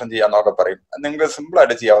ഒരു ഓപ്പറേഷൻ ചെയ്യാന്നൊക്കെ പറയും. നിങ്ങൾക്ക് സിമ്പിൾ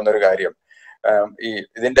ആയിട്ട് ചെയ്യാവുന്ന ഒരു കാര്യം,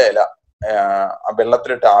 ഇതിന്റെ ഇല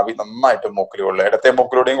വെള്ളത്തിലിട്ട് ആവി നന്നായിട്ട് മൂക്കിൽ കൊള്ളുക. ഇടത്തെ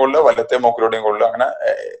മൂക്കിലൂടെയും കൊള്ളുക, വലത്തെ മൂക്കിലൂടെയും കൊള്ളുക. അങ്ങനെ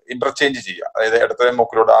ഇന്റർചേഞ്ച് ചെയ്യുക. അതായത് ഇടത്തെ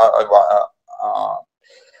മൂക്കിലൂടെ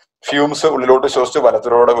ഫ്യൂംസ് ഉള്ളിലോട്ട് ശ്വസിച്ച്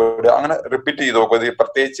വലത്തിലൂടെ വിടുക. അങ്ങനെ റിപ്പീറ്റ് ചെയ്ത് നോക്കുക.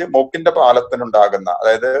 പ്രത്യേകിച്ച് മൂക്കിന്റെ പാലത്തിനുണ്ടാകുന്ന,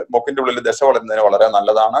 അതായത് മൂക്കിന്റെ ഉള്ളിൽ ദശ വളരുന്നതിന് വളരെ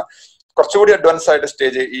നല്ലതാണ്. കുറച്ചുകൂടി അഡ്വാൻസ് ആയിട്ട്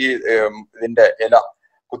സ്റ്റേജ്, ഈ ഇതിന്റെ ഇല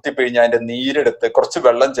കുത്തിപ്പിഴിഞ്ഞ് അതിന്റെ നീരെടുത്ത് കുറച്ച്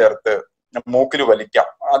വെള്ളം ചേർത്ത് മൂക്കിൽ വലിക്കാം.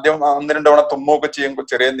 ആദ്യം 1-2 തവണ തുമ്മൊക്കെ ചെയ്യുമ്പോൾ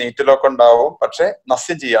ചെറിയ നീറ്റലൊക്കെ ഉണ്ടാവും, പക്ഷെ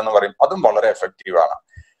നസ്യം ചെയ്യാന്ന് പറയും. അതും വളരെ എഫക്റ്റീവ് ആണ്.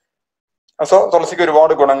 സോ തുളസിക്ക്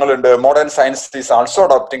ഒരുപാട് ഗുണങ്ങളുണ്ട്. Modern science is also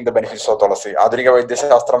adopting the benefits of തുളസി. ആധുനിക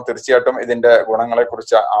വൈദ്യശാസ്ത്രം തീർച്ചയായിട്ടും ഇതിന്റെ ഗുണങ്ങളെ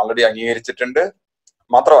കുറിച്ച് ആൾറെഡി അംഗീകരിച്ചിട്ടുണ്ട്.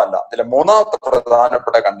 മാത്രമല്ല, ഇതിലെ 3ാമത്തെ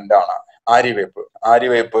പ്രധാനപ്പെട്ട കണ്ടന്റ് ആണ് ആര്യവേപ്പ്.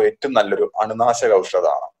 ആര്യവേപ്പ് ഏറ്റവും നല്ലൊരു അണുനാശക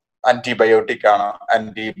ഔഷധമാണ്. ആന്റിബയോട്ടിക് ആണ്,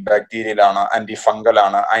 ആന്റി ബാക്ടീരിയൽ ആണ്, ആന്റി ഫംഗൽ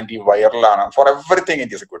ആണ്, ആന്റി വൈറൽ ആണ്. Four everything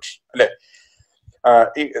it is good അല്ലെ.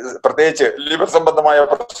 ഈ പ്രത്യേകിച്ച് ലിവർ സംബന്ധമായ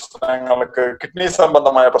പ്രശ്നങ്ങൾക്ക്, കിഡ്നി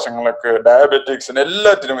സംബന്ധമായ പ്രശ്നങ്ങൾക്ക്, ഡയബറ്റിക്സിന്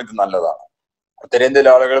എല്ലാറ്റിനും ഇത് നല്ലതാണ്. ഉത്തരേന്ത്യയിലെ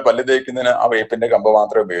ആളുകൾ പല്ല് തേക്കുന്നതിന് ആ വേപ്പിന്റെ കമ്പ്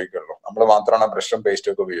മാത്രമേ ഉപയോഗിക്കുള്ളൂ. നമ്മൾ മാത്രമാണ് ബ്രഷും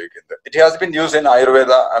പേസ്റ്റും ഒക്കെ ഉപയോഗിക്കുന്നത്. It has been used in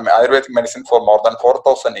ayurvedic medicine for more than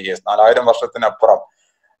 4000 years. 4000 വർഷത്തിനപ്പുറം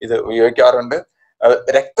ഇത് ഉപയോഗിക്കാറുണ്ട്.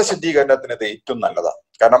 രക്തശുദ്ധീകരണത്തിന് ഇത് ഏറ്റവും നല്ലതാണ്.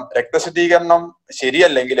 കാരണം രക്തശുദ്ധീകരണം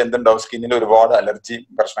ശരിയല്ലെങ്കിൽ എന്തുണ്ടാവും, സ്കിന്നിൽ ഒരുപാട് അലർജി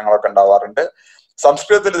പ്രശ്നങ്ങളൊക്കെ ഉണ്ടാവാറുണ്ട്.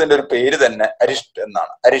 സംസ്കൃതത്തിൽ ഇതിന്റെ ഒരു പേര് തന്നെ അരിഷ്ട്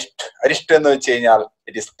എന്നാണ്. അരിഷ്ട് എന്ന് വെച്ച് കഴിഞ്ഞാൽ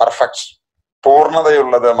ഇറ്റ് ഈസ് പെർഫെക്റ്റ്,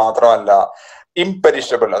 പൂർണ്ണതയുള്ളത് മാത്രമല്ല,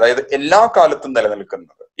 ഇംപെരിഷബിൾ, അതായത് എല്ലാ കാലത്തും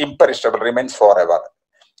നിലനിൽക്കുന്നത്. Imperishable, remains for ever.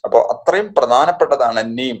 അപ്പൊ അത്രയും പ്രധാനപ്പെട്ടതാണ്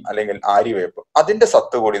നീം അല്ലെങ്കിൽ ആര്യവേപ്പ്. അതിന്റെ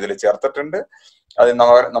സത്ത് കൂടി ഇതിൽ ചേർത്തിട്ടുണ്ട്. അത്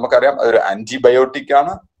നമുക്കറിയാം, അതൊരു ആന്റിബയോട്ടിക്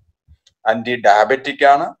ആണ്, ആന്റി ഡയബറ്റിക്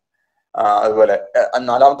ആണ്. അതുപോലെ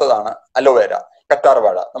 4ാമത്തതാണ് അലോവേര,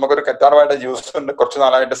 കറ്റാർവാഴ. നമുക്കൊരു കറ്റാർവാഴയുടെ ജ്യൂസ് ഉണ്ട്, കുറച്ച്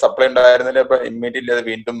നാളായിട്ട് സപ്ലൈ ഉണ്ടായിരുന്നില്ല, ഇപ്പൊ ഇമ്മീഡിയറ്റ്ലി അത്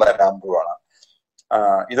വീണ്ടും വരാൻ പോവാണ്.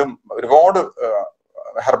 ഇതും ഒരുപാട്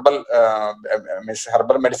ഹെർബൽ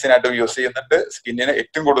മെഡിസിൻ ആയിട്ട് യൂസ് ചെയ്യുന്നുണ്ട്. സ്കിന്നിന്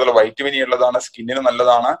ഏറ്റവും കൂടുതൽ വൈറ്റമിൻ ഉള്ളതാണ്, സ്കിന്നിന്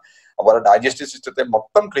നല്ലതാണ്. അതുപോലെ ഡൈജസ്റ്റീവ് സിസ്റ്റത്തെ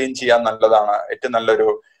മൊത്തം ക്ലീൻ ചെയ്യാൻ നല്ലതാണ്. ഏറ്റവും നല്ലൊരു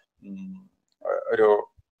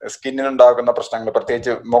സ്കിന്നിനുണ്ടാകുന്ന പ്രശ്നങ്ങൾ,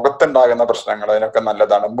 പ്രത്യേകിച്ച് മുഖത്തുണ്ടാകുന്ന പ്രശ്നങ്ങൾ, അതിനൊക്കെ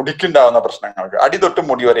നല്ലതാണ്. മുടിക്കുണ്ടാകുന്ന പ്രശ്നങ്ങൾക്ക്, അടി തൊട്ട്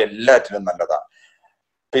മുടി വരെ എല്ലാറ്റിനും നല്ലതാണ്.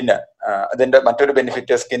 പിന്നെ അതിന്റെ മറ്റൊരു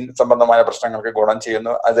ബെനിഫിറ്റ്, സ്കിൻ സംബന്ധമായ പ്രശ്നങ്ങൾക്ക് ഗുണം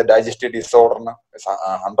ചെയ്യുന്നു. അത് ഡൈജസ്റ്റീവ് ഡിസോർഡറിന്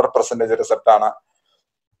 100% റിസൾട്ട് ആണ്.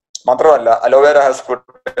 മാത്രമല്ല, അലോവേര ഹാസ്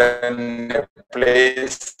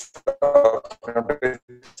പ്ലേസ്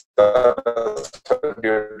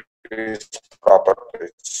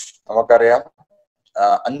പ്രോപ്പർട്ടീസ്. നമുക്കറിയാം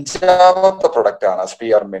അഞ്ചാമത്തെ പ്രൊഡക്റ്റ് ആണ്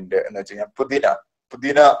സ്പിയർമിന്റ് എന്ന് വെച്ച് കഴിഞ്ഞാൽ പുതിന.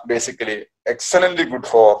 പുതിന basically എക്സലന്റ്ലി good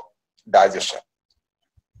for digestion.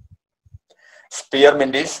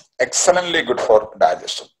 സ്പിയർമിന്റ് is എക്സലന്റ്ലി good for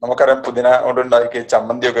digestion. നമുക്കറിയാം പുതിന കൊണ്ടുണ്ടാക്കിയ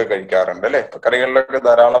ചമ്മന്തി ഒക്കെ കഴിക്കാറുണ്ട് അല്ലെ. ഇപ്പൊ കറികളിലൊക്കെ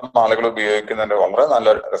ധാരാളം ആളുകൾ ഉപയോഗിക്കുന്നുണ്ട്. വളരെ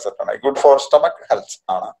നല്ല റിസൾട്ടാണ്. ഗുഡ് ഫോർ സ്റ്റമക് ഹെൽത്ത്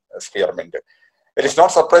ആണ് സ്പിയർമിന്റ്. It is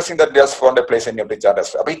not surprising that it has found A place in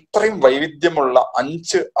Nutricharge. അപ്പൊ ഇത്രയും വൈവിധ്യമുള്ള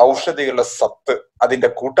 5 ഔഷധികളുടെ സത്ത് അതിന്റെ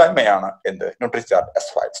കൂട്ടായ്മയാണ് എന്ത്? Nutricharge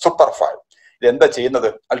S5 super 5. ഇത് എന്താ ചെയ്യുന്നത്?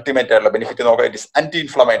 അൾട്ടിമേറ്റ് ആയിട്ടുള്ള ബെനിഫിറ്റ് നോക്കാം. It is anti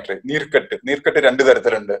inflammatory. നീർക്കെട്ട് 2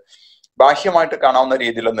 തരത്തിലുണ്ട്. ബാഹ്യമായിട്ട് കാണാവുന്ന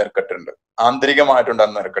രീതിയിലുള്ള നീർക്കെട്ടുണ്ട്,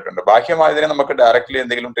 ആന്തരികമായിട്ടുണ്ടാകുന്ന നീർക്കെട്ടുണ്ട്. ബാഹ്യമായതിനെ നമുക്ക് ഡയറക്ട്ലി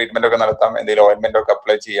എന്തെങ്കിലും ട്രീറ്റ്മെന്റ് ഒക്കെ നടത്താം, എന്തെങ്കിലും ഓയിന്റ്മെന്റ് ഒക്കെ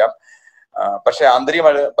അപ്ലൈ ചെയ്യാം. പക്ഷെ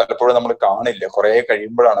ആന്തരികമായി പലപ്പോഴും നമ്മൾ കാണില്ല, കുറെ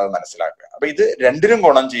കഴിയുമ്പോഴാണ് അത് മനസ്സിലാക്കുക. അപ്പൊ ഇത് രണ്ടിനും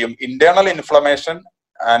ഗുണം ചെയ്യും. Internal inflammation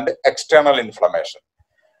and external inflammation.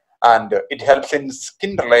 And it helps in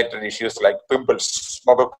skin related issues like pimples.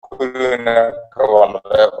 മുഖക്കുരുവിനൊക്കെ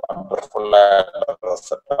വളരെ വണ്ടർഫുൾ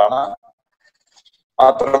ആണ്.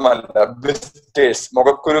 മാത്രമല്ല ബ്ലിസ്റ്റേഴ്സ്,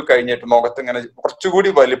 മുഖക്കുരു കഴിഞ്ഞിട്ട് മുഖത്ത് ഇങ്ങനെ കുറച്ചുകൂടി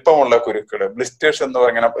വലിപ്പമുള്ള കുരുക്കള്, ബ്ലിസ്റ്റേഴ്സ് എന്ന്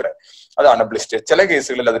പറയുന്ന അതാണ് ബ്ലിസ്റ്റേഴ്സ്. ചില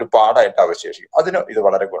കേസുകളിൽ അതൊരു പാടായിട്ട് അവശേഷിക്കും. അതിന് ഇത്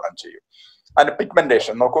വളരെ ഗുണം ചെയ്യും. അതിന്റെ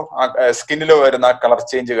പിഗ്മെന്റേഷൻ നോക്കൂ, സ്കിന്നിൽ വരുന്ന കളർ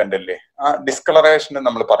ചേഞ്ച് കണ്ടില്ലേ, ആ ഡിസ്കളറേഷന്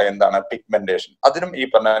നമ്മൾ പറയുന്നതാണ് പിഗ്മെന്റേഷൻ. അതിനും ഈ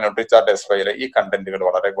പറഞ്ഞ ന്യൂട്രിചാർജ് S5 ഈ കണ്ടന്റുകൾ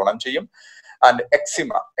വളരെ ഗുണം ചെയ്യും. ആൻഡ്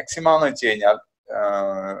എക്സിമ എന്ന് വെച്ച് കഴിഞ്ഞാൽ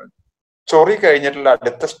ചൊറി കഴിഞ്ഞിട്ടുള്ള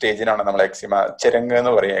അടുത്ത സ്റ്റേജിനാണ് നമ്മൾ എക്സിമ, ചെരങ്ങ്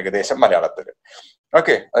എന്ന് പറയും ഏകദേശം മലയാളത്തില്.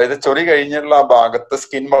 ഓക്കെ, അതായത് ചൊറി കഴിഞ്ഞിട്ടുള്ള ആ ഭാഗത്ത്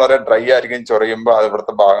സ്കിൻ വളരെ ഡ്രൈ ആയിരിക്കും. ചൊറിയുമ്പോൾ അത്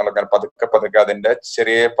ഇവിടുത്തെ ഭാഗങ്ങളൊക്കെ പതുക്കെ അതിന്റെ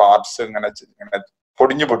ചെറിയ പാർട്സ് ഇങ്ങനെ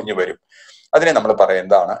പൊടിഞ്ഞു വരും. അതിനെ നമ്മൾ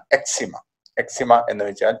പറയുന്നതാണ് എക്സിമ എന്ന്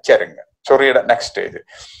വെച്ചാൽ ചെരങ്ങ്, ചൊറിയുടെ നെക്സ്റ്റ് സ്റ്റേജ്.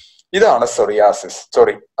 ഇതാണ് സൊറിയാസിസ്,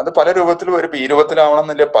 ചൊറി. അത് പല രൂപത്തിൽ വരും. ഈ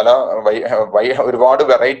രൂപത്തിലാവണമെന്നില്ല, പല ഒരുപാട്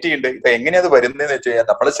വെറൈറ്റി ഉണ്ട്. ഇത് എങ്ങനെയത് വരുന്നതെന്ന് വെച്ച് കഴിഞ്ഞാൽ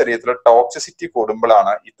നമ്മുടെ ശരീരത്തിൽ ടോക്സിസിറ്റി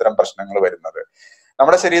കൂടുമ്പോഴാണ് ഇത്തരം പ്രശ്നങ്ങൾ വരുന്നത്.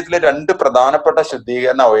 നമ്മുടെ ശരീരത്തിലെ 2 പ്രധാനപ്പെട്ട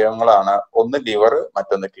ശുദ്ധീകരണ അവയവങ്ങളാണ്, ഒന്ന് ലിവർ,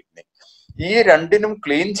 മറ്റൊന്ന് കിഡ്നി. ഈ രണ്ടിനും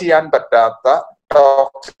ക്ലീൻ ചെയ്യാൻ പറ്റാത്ത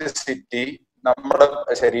ടോക്സിസിറ്റി നമ്മുടെ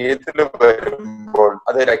ശരീരത്തിൽ വരുമ്പോൾ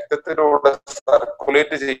അത് രക്തത്തിലൂടെ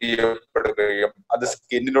സർക്കുലേറ്റ് ചെയ്യപ്പെടുകയും അത്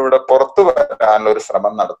സ്കിന്നിലൂടെ പുറത്തു വരാനുള്ള ഒരു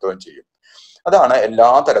ശ്രമം നടത്തുകയും ചെയ്യും. അതാണ് എല്ലാ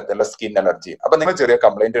തരത്തിലുള്ള സ്കിൻ അലർജി. അപ്പൊ നിങ്ങൾ ചെറിയ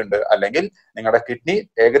കംപ്ലൈന്റ് ഉണ്ട്, അല്ലെങ്കിൽ നിങ്ങളുടെ കിഡ്നി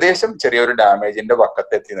ഏകദേശം ചെറിയൊരു ഡാമേജിന്റെ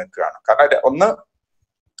പക്കത്തെത്തി നിൽക്കുകയാണ്. കാരണം ഒന്ന്,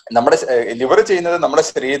 നമ്മുടെ ലിവർ ചെയ്യുന്നത് നമ്മുടെ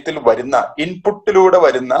ശരീരത്തിൽ വരുന്ന ഇൻപുട്ടിലൂടെ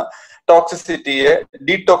വരുന്ന ടോക്സിസിറ്റിയെ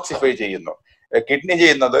ഡീടോക്സിഫൈ ചെയ്യുന്നു. കിഡ്നി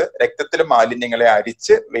ചെയ്യുന്നത് രക്തത്തിലെ മാലിന്യങ്ങളെ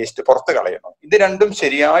അരിച്ച് വേസ്റ്റ് പുറത്ത് കളയുന്നു. ഇത് രണ്ടും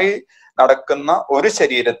ശരിയായി നടക്കുന്ന ഒരു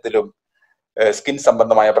ശരീരത്തിലും സ്കിൻ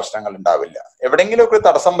സംബന്ധമായ പ്രശ്നങ്ങൾ ഉണ്ടാവില്ല. എവിടെയെങ്കിലും ഒക്കെ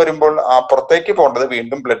തടസ്സം വരുമ്പോൾ ആ പുറത്തേക്ക് പോകേണ്ടത്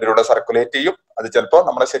വീണ്ടും ബ്ലഡിലൂടെ സർക്കുലേറ്റ് ചെയ്യും. അത് ചിലപ്പോൾ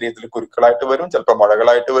നമ്മുടെ ശരീരത്തിൽ കുരുക്കളായിട്ട് വരും, ചിലപ്പോൾ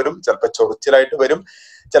മുഴകളായിട്ട് വരും, ചിലപ്പോൾ ചൊറിച്ചിലായിട്ട് വരും,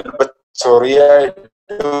 ചിലപ്പോൾ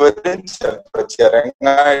ചൊറിയായിട്ട് വരും, ചിലപ്പോൾ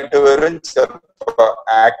ചിരങ്ങായിട്ട് വരും, ചിലപ്പോൾ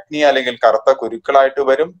ആക്നി അല്ലെങ്കിൽ കറുത്ത കുരുക്കളായിട്ട്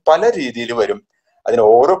വരും, പല രീതിയിൽ വരും. അതിന്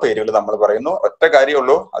ഓരോ പേരുകൾ നമ്മൾ പറയുന്നു. ഒറ്റ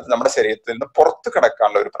കാര്യമുള്ളൂ, അത് നമ്മുടെ ശരീരത്തിൽ നിന്ന് പുറത്തു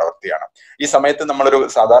കിടക്കാനുള്ള ഒരു പ്രവൃത്തിയാണ്. ഈ സമയത്ത് നമ്മളൊരു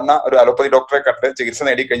സാധാരണ ഒരു അലോപ്പതി ഡോക്ടറെ കണ്ട് ചികിത്സ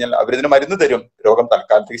നേടിക്കഴിഞ്ഞാൽ അവരിതിന് മരുന്ന് തരും, രോഗം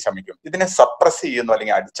തൽക്കാലത്തേക്ക് ശമിക്കും. ഇതിനെ സപ്രസ് ചെയ്യുന്നു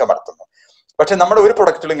അല്ലെങ്കിൽ അടിച്ചമർത്തുന്നു. പക്ഷെ നമ്മുടെ ഒരു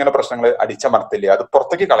പ്രൊഡക്റ്റിൽ ഇങ്ങനെ പ്രശ്നങ്ങൾ അടിച്ചമർത്തില്ല, അത്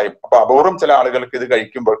പുറത്തേക്ക് കളയും. അപ്പൊ അപൂർവം ചില ആളുകൾക്ക് ഇത്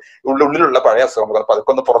കഴിക്കുമ്പോൾ ഉള്ളിലുള്ള പഴയ അസുഖങ്ങൾ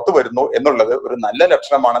പതുക്കൊന്ന് പുറത്തു വരുന്നു എന്നുള്ളത് ഒരു നല്ല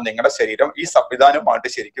ലക്ഷണമാണ്. നിങ്ങളുടെ ശരീരം ഈ സംവിധാനവുമായിട്ട്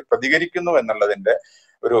ശരിക്കും പ്രതികരിക്കുന്നു എന്നുള്ളതിന്റെ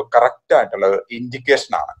ഒരു കറക്റ്റ് ആയിട്ടുള്ള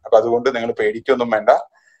ഇൻഡിക്കേഷൻ ആണ്. അപ്പൊ അതുകൊണ്ട് നിങ്ങൾ പേടിക്കൊന്നും വേണ്ട.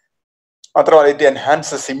 മാത്രമല്ല ഇറ്റ്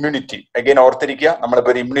എൻഹാൻസസ് ഇമ്മ്യൂണിറ്റി. അഗൈൻ ഓർത്തിരിക്കുക,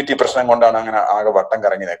 നമ്മളിപ്പോ ഒരു ഇമ്മ്യൂണിറ്റി പ്രശ്നം കൊണ്ടാണ് അങ്ങനെ ആകെ വട്ടം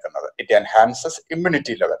കറങ്ങി നിൽക്കുന്നത്. It enhances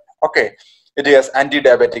immunity level. Okay, it has anti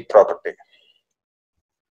diabetic property.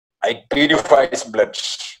 It purifies blood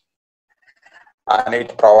and it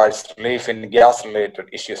provides relief in gas related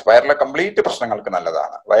issues. വയറിലെ കംപ്ലീറ്റ് പ്രശ്നങ്ങൾക്ക്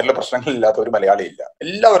നല്ലതാണ്. വയറിലെ പ്രശ്നങ്ങൾ ഇല്ലാത്ത ഒരു മലയാളി ഇല്ല.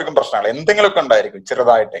 എല്ലാവർക്കും പ്രശ്നങ്ങൾ എന്തെങ്കിലുമൊക്കെ ഉണ്ടായിരിക്കും,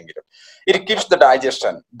 ചെറുതായിട്ടെങ്കിലും. ഇറ്റ് കീപ്സ് ദ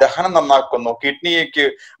ഡൈജഷൻ, ദഹനം നന്നാക്കുന്നു, കിഡ്നിക്ക്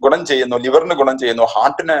ഗുണം ചെയ്യുന്നു, ലിവറിന് ഗുണം ചെയ്യുന്നു,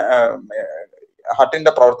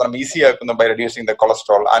 ഹാർട്ടിന്റെ പ്രവർത്തനം ഈസി ആക്കുന്നു by reducing the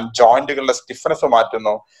cholesterol, and ജോയിന്റുകളുടെ stiffness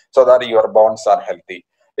മാറ്റുന്നു, so that your bones R healthy.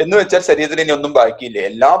 എന്ന് വെച്ചാൽ ശരീരത്തിൽ ഇനി ഒന്നും ബാക്കിയില്ല.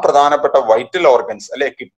 എല്ലാ പ്രധാനപ്പെട്ട വൈറ്റൽ ഓർഗൻസ് അല്ലെ,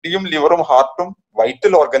 കിഡ്നിയും ലിവറും ഹാർട്ടും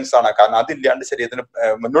വൈറ്റൽ ഓർഗൻസ് ആണ്. കാരണം അതില്ലാണ്ട് ശരീരത്തിന്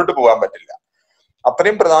മുന്നോട്ട് പോകാൻ പറ്റില്ല.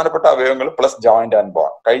 അത്രയും പ്രധാനപ്പെട്ട അവയവങ്ങൾ പ്ലസ് ജോയിന്റ് ആൻഡ്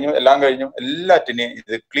ബോൺ എല്ലാം കഴിഞ്ഞു. എല്ലാറ്റിനെയും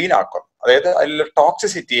ഇത് ക്ലീൻ ആക്കും, അതായത് അതിലുള്ള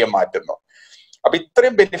ടോക്സിസിറ്റിയെ മാറ്റുന്നു. അപ്പൊ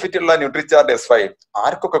ഇത്രയും ബെനിഫിറ്റ് ഉള്ള ന്യൂട്രിചാർജ് S5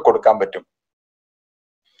 ആർക്കൊക്കെ കൊടുക്കാൻ പറ്റും?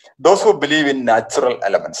 Those who believe in natural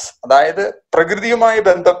elements, അതായത് പ്രകൃതിയുമായി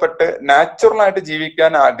ബന്ധപ്പെട്ട് നാച്ചുറൽ ആയിട്ട്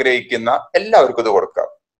ജീവിക്കാൻ ആഗ്രഹിക്കുന്ന എല്ലാവർക്കും ഇത് കൊടുക്കാം.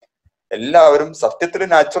 എല്ലാവരും സത്യത്തിൽ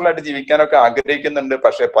നാച്ചുറൽ ആയിട്ട് ജീവിക്കാനൊക്കെ ആഗ്രഹിക്കുന്നുണ്ട്,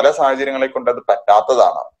 പക്ഷെ പല സാഹചര്യങ്ങളെ കൊണ്ട് അത്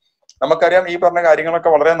പറ്റാത്തതാണ്. നമുക്കറിയാം ഈ പറഞ്ഞ കാര്യങ്ങളൊക്കെ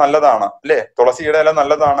വളരെ നല്ലതാണ് അല്ലെ. തുളസിയുടെ ഇല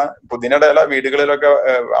നല്ലതാണ്. പുതിനയുടെ ഇല വീടുകളിലൊക്കെ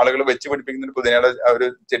ആളുകൾ വെച്ച് പിടിപ്പിക്കുന്നുണ്ട്. പുതിനയുടെ ഒരു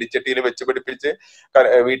ചെടിച്ചട്ടിയിൽ വെച്ച് പിടിപ്പിച്ച്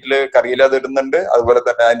വീട്ടില് കറിയിൽ അത് ഇടുന്നുണ്ട്. അതുപോലെ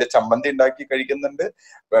തന്നെ അതിന്റെ ചമ്മന്തി ഉണ്ടാക്കി കഴിക്കുന്നുണ്ട്.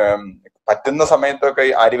 പറ്റുന്ന സമയത്തൊക്കെ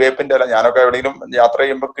ഈ ആര്യവേപ്പിന്റെ ഇല, ഞാനൊക്കെ എവിടെയെങ്കിലും യാത്ര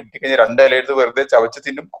ചെയ്യുമ്പോൾ കിട്ടിക്കഴിഞ്ഞാൽ 2 ഇല എടുത്ത് വെറുതെ ചവച്ച്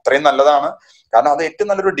തിന്നും. അത്രയും നല്ലതാണ്. കാരണം അത് ഏറ്റവും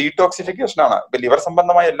നല്ലൊരു ഡീടോക്സിഫിക്കേഷൻ ആണ്. ഇപ്പൊ ലിവർ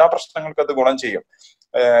സംബന്ധമായ എല്ലാ പ്രശ്നങ്ങൾക്കും അത് ഗുണം ചെയ്യും.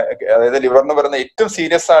 അതായത് ലിവറിന് വരുന്ന ഏറ്റവും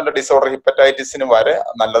സീരിയസ് ആയിട്ടുള്ള ഡിസോർഡർ ഹിപ്പറ്റൈറ്റിസിന് വരെ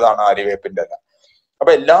നല്ലതാണ് ആര്യവേപ്പിന്റെ ഇല.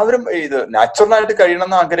 അപ്പൊ എല്ലാവരും ഇത് നാച്ചുറൽ ആയിട്ട്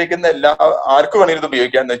കഴിയണമെന്ന് ആഗ്രഹിക്കുന്ന ആർക്കും വേണമെങ്കിൽ ഇത്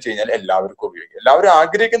ഉപയോഗിക്കാന്ന് വെച്ച് കഴിഞ്ഞാൽ എല്ലാവർക്കും ഉപയോഗിക്കാം. എല്ലാവരും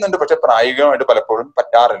ആഗ്രഹിക്കുന്നുണ്ട്, പക്ഷെ പ്രായോഗികമായിട്ട് പലപ്പോഴും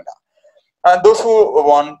പറ്റാറില്ല. Those who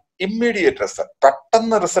want immediate result,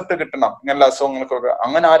 പെട്ടെന്ന് റിസൾട്ട് കിട്ടണം ഇങ്ങനെയുള്ള അസുഖങ്ങൾക്കൊക്കെ,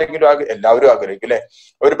 അങ്ങനെ ആരെങ്കിലും എല്ലാവരും ആഗ്രഹിക്കും അല്ലെ.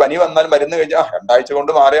 ഒരു പനി വന്നാൽ മരുന്ന് കഴിഞ്ഞാൽ 2 ആഴ്ച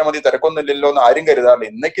കൊണ്ട് മാറിയാൽ മതി, തിരക്കൊന്നുമില്ലല്ലോ എന്ന് ആരും കരുതാറില്ല.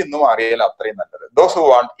 ഇന്നേക്ക് ഇന്നും മാറിയാൽ അത്രയും നല്ലത്. Those who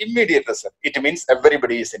want immediate result, it means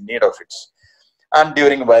everybody is in need of its. And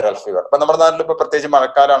during viral fever, ഇപ്പൊ നമ്മുടെ നാട്ടിൽ ഇപ്പൊ പ്രത്യേകിച്ച്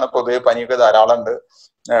മഴക്കാലാണ്, പൊതുവെ പനിയൊക്കെ ധാരാളം ഉണ്ട്,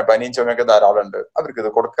 പനിയും ചുമയൊക്കെ ധാരാളം ഉണ്ട്. അവർക്ക്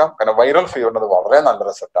ഇത് കൊടുക്കാം. കാരണം വൈറൽ ഫീവറിന് വളരെ നല്ല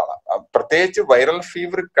റിസൾട്ടാണ്. പ്രത്യേകിച്ച് വൈറൽ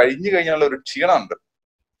ഫീവർ കഴിഞ്ഞു കഴിഞ്ഞാൽ ഒരു ക്ഷീണമുണ്ട്.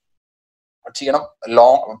 ക്ഷീണം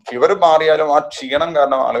ഫീവർ മാറിയാലും ആ ക്ഷീണം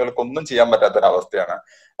കാരണം ആളുകൾക്ക് ഒന്നും ചെയ്യാൻ പറ്റാത്തൊരവസ്ഥയാണ്.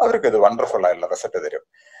 അവർക്ക് ഇത് വണ്ടർഫുൾ ആയിട്ടുള്ള റിസൾട്ട് തരും.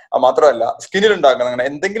 മാത്രമല്ല സ്കിന്നിൽ ഉണ്ടാക്കുന്ന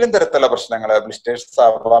എന്തെങ്കിലും തരത്തിലുള്ള പ്രശ്നങ്ങൾ, ബ്ലിസ്റ്റേഴ്സ്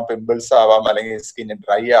ആവാം, പിമ്പിൾസ് ആവാം, അല്ലെങ്കിൽ സ്കിൻ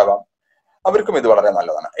ഡ്രൈ ആവാം, അവർക്കും ഇത് വളരെ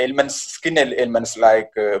നല്ലതാണ്. Ailments, skin ailments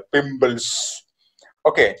like pimples.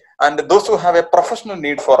 Okay. And those who have A professional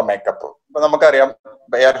need for makeup, ഇപ്പൊ നമുക്കറിയാം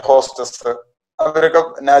എയർ ഹോസ്റ്റസ്, അവരൊക്കെ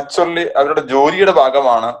നാച്ചുറലി അവരുടെ ജോലിയുടെ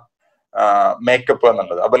ഭാഗമാണ് മേക്കപ്പ്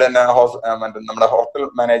എന്നുള്ളത്. അതുപോലെ തന്നെ നമ്മുടെ ഹോട്ടൽ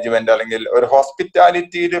മാനേജ്മെന്റ് അല്ലെങ്കിൽ ഒരു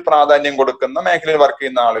ഹോസ്പിറ്റാലിറ്റിയിൽ പ്രാധാന്യം കൊടുക്കുന്ന മേഖലയിൽ വർക്ക്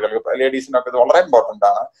ചെയ്യുന്ന ആളുകൾ, ലേഡീസിനൊക്കെ ഇത് വളരെ ഇമ്പോർട്ടന്റ്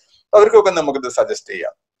ആണ്. അവർക്കൊക്കെ നമുക്കിത് സജസ്റ്റ്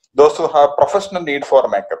ചെയ്യാം. Those who have professional need for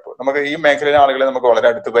makeup, നമുക്ക് ഈ മേഖലയിലെ ആളുകളെ നമുക്ക് വളരെ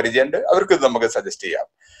അടുത്ത് പരിചയമുണ്ട്, അവർക്ക് ഇത് നമുക്ക് സജസ്റ്റ് ചെയ്യാം.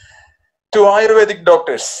 ടു ആയുർവേദിക്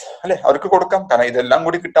ഡോക്ടേഴ്സ് അല്ലെ, അവർക്ക് കൊടുക്കാം. കാരണം ഇതെല്ലാം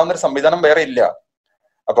കൂടി കിട്ടാവുന്ന ഒരു സംവിധാനം വേറെ ഇല്ല.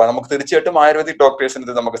 അപ്പൊ നമുക്ക് തീർച്ചയായിട്ടും ആയുർവേദിക് ഡോക്ടേഴ്സിന്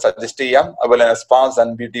ഇത് നമുക്ക് സജസ്റ്റ് ചെയ്യാം. അതുപോലെ spas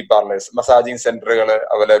and beauty parlours, massaging സെന്ററുകൾ,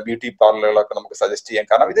 അതുപോലെ ബ്യൂട്ടി പാർലറുകളൊക്കെ നമുക്ക് സജസ്റ്റ് ചെയ്യാം.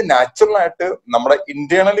 കാരണം ഇത് നാച്ചുറൽ ആയിട്ട് നമ്മുടെ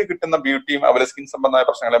ഇന്റേണലി കിട്ടുന്ന ബ്യൂട്ടിയും അതുപോലെ സ്കിൻ സംബന്ധമായ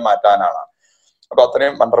പ്രശ്നങ്ങളെ മാറ്റാനാണ്. അപ്പൊ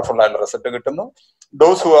അത്രയും വണ്ടർഫുൾ ആയിട്ടുള്ള റിസൾട്ട് കിട്ടുന്നു.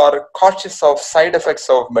 Those who are cautious of side effects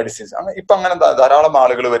of medicines, ഇപ്പൊ അങ്ങനെ ധാരാളം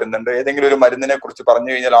ആളുകൾ വരുന്നുണ്ട്. ഏതെങ്കിലും ഒരു മരുന്നിനെ കുറിച്ച് പറഞ്ഞു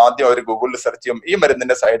കഴിഞ്ഞാൽ ആദ്യം അവർ ഗൂഗിളിൽ സെർച്ച് ചെയ്യും ഈ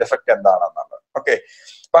മരുന്നിന്റെ സൈഡ് എഫക്ട് എന്താണെന്നുള്ളത്. ഓക്കെ.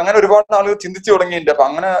 അപ്പൊ അങ്ങനെ ഒരുപാട് ആളുകൾ ചിന്തിച്ചു തുടങ്ങിയിട്ടുണ്ട്. അപ്പൊ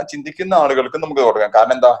അങ്ങനെ ചിന്തിക്കുന്ന ആളുകൾക്ക് നമുക്ക് കൊടുക്കാം.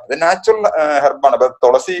 കാരണം എന്താ, ഇത് നാച്ചുറൽ ഹെർബാണ്. ഇപ്പൊ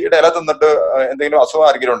തുളസിയുടെ ഇല തിന്നിട്ട് എന്തെങ്കിലും അസുഖം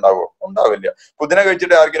ആർക്കെങ്കിലും ഉണ്ടാവോ? ഉണ്ടാവില്ല. പുതിന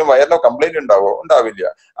കഴിച്ചിട്ട് ആർക്കെങ്കിലും വയറിനോ കംപ്ലൈന്റ് ഉണ്ടാവോ?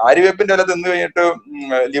 ഉണ്ടാവില്ല. ആര്യവേപ്പിന്റെ ഇല തിന്നു കഴിഞ്ഞിട്ട്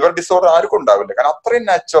ലിവർ ഡിസോർഡർ ആർക്കും ഉണ്ടാവില്ല. കാരണം അത്രയും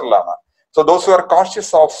നാച്ചുറൽ ആണ്. So those who are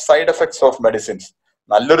cautious of side effects of medicines,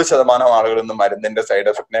 നല്ലൊരു ശതമാനം ആളുകൾ ഇന്ന് മരുന്നിന്റെ സൈഡ്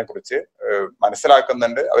എഫക്റ്റിനെ കുറിച്ച്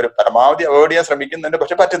മനസ്സിലാക്കുന്നുണ്ട്. അവർ പരമാവധി അവോയ്ഡ് ചെയ്യാൻ ശ്രമിക്കുന്നുണ്ട്,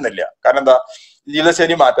 പക്ഷെ പറ്റുന്നില്ല. കാരണം എന്താ,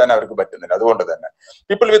 ജീവിതശൈലി മാറ്റാൻ അവർക്ക് പറ്റുന്നില്ല. അതുകൊണ്ട് തന്നെ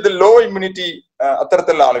പീപ്പിൾ വിത്ത് ലോ ഇമ്മ്യൂണിറ്റി,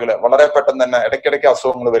 അത്തരത്തിലുള്ള ആളുകൾ വളരെ പെട്ടെന്ന് തന്നെ ഇടയ്ക്കിടയ്ക്ക്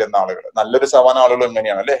അസുഖങ്ങൾ വരുന്ന ആളുകൾ, നല്ലൊരു ശതമാനം ആളുകൾ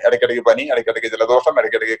എങ്ങനെയാണ് അല്ലെ, ഇടയ്ക്കിടയ്ക്ക് പനി, ഇടയ്ക്കിടയ്ക്ക് ജലദോഷം,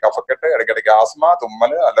 ഇടയ്ക്കിടയ്ക്ക് കഫക്കെട്ട്, ഇടയ്ക്കിടയ്ക്ക് ആസ്മ,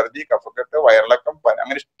 തുമ്മല്, അലർജി, കഫക്കെട്ട്, വയറിളക്കം, പനി,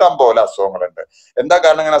 അങ്ങനെ ഇഷ്ടം പോലെ അസുഖങ്ങളുണ്ട്. എന്താ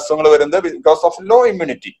കാരണം അങ്ങനെ അസുഖങ്ങൾ വരുന്നത്? ബിക്കോസ് ഓഫ് ലോ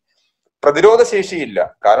ഇമ്മ്യൂണിറ്റി, പ്രതിരോധ ശേഷിയില്ല.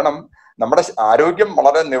 കാരണം നമ്മുടെ ആരോഗ്യം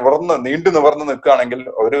വളരെ നീണ്ടു നിവർന്ന് നിൽക്കുകയാണെങ്കിൽ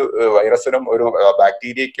ഒരു വൈറസിനും ഒരു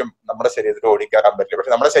ബാക്ടീരിയയ്ക്കും നമ്മുടെ ശരീരത്തിൽ ഓടിക്കയറാൻ പറ്റില്ല.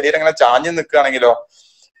 പക്ഷെ നമ്മുടെ ശരീരം ഇങ്ങനെ ചാഞ്ഞു നിൽക്കുകയാണെങ്കിലോ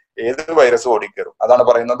ഏത് വൈറസും ഓടിക്കയറും. അതാണ്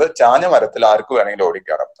പറയുന്നത്, ചാഞ്ഞ മരത്തിൽ ആർക്ക് വേണമെങ്കിലും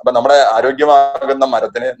ഓടിക്കയറാം. അപ്പൊ നമ്മുടെ ആരോഗ്യമാകുന്ന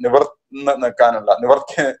മരത്തിന്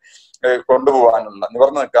നിവർത്തി കൊണ്ടുപോകാനുള്ള,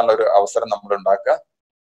 നിവർന്നു നിൽക്കാനുള്ള ഒരു അവസരം നമ്മൾ ഉണ്ടാക്കുക.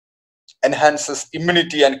 Enhances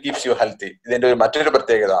immunity and keeps you healthy. ഇതിന്റെ മറ്റൊരു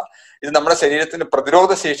പ്രത്യേകത, ഇത് നമ്മുടെ ശരീരത്തിന്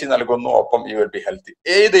പ്രതിരോധ ശേഷി നൽകുന്നു. ഒപ്പം യു വിൽ ബി ഹെൽത്തി.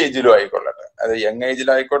 ഏത് ഏജിലും ആയിക്കൊള്ളട്ടെ, അത് young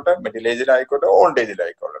ഏജിലായിക്കോട്ടെ, middle ഏജിലായിക്കോട്ടെ, old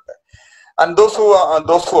ഏജിലായിക്കൊള്ളട്ടെ. And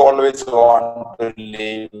those who always want to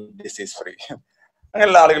leave disease free,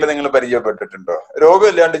 അങ്ങനെയുള്ള ആളുകളെ നിങ്ങൾ പരിചയപ്പെട്ടിട്ടുണ്ടോ?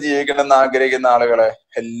 രോഗമില്ലാണ്ട് ജീവിക്കണമെന്ന് ആഗ്രഹിക്കുന്ന ആളുകളെ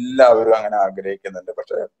എല്ലാവരും അങ്ങനെ ആഗ്രഹിക്കുന്നുണ്ട്.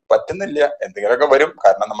 പക്ഷെ പറ്റുന്നില്ല. എന്തെങ്കിലുമൊക്കെ വരും.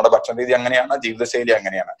 കാരണം നമ്മുടെ ഭക്ഷണ രീതി അങ്ങനെയാണ്, ജീവിതശൈലി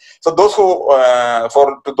അങ്ങനെയാണ്. So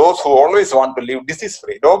those who always want to leave disease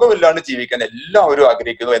free, രോഗമില്ലാണ്ട് ജീവിക്കാൻ എല്ലാവരും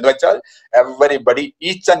ആഗ്രഹിക്കുന്നു. എന്ന് വെച്ചാൽ എവരിബഡി,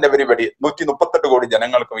 ഈച്ച് ആൻഡ് എവരിബഡി, 138 കോടി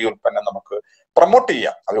ജനങ്ങൾക്കും ഈ ഉൽപ്പന്നം നമുക്ക് പ്രൊമോട്ട്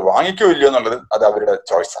ചെയ്യാം. അവർ വാങ്ങിക്കോ ഇല്ലയോ എന്നുള്ളത് അത് അവരുടെ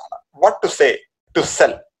ചോയ്സ് ആണ്. What to say to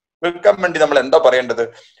cell, വിൽക്കാൻ വേണ്ടി നമ്മൾ എന്താ പറയേണ്ടത്?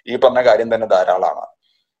 ഈ പറഞ്ഞ കാര്യം തന്നെ ധാരാളമാണ്.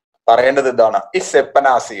 പറയേണ്ടത് ഇതാണ്, ഇറ്റ്സ് എ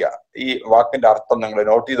പനാസിയ. ഈ വാക്കിന്റെ അർത്ഥം നിങ്ങൾ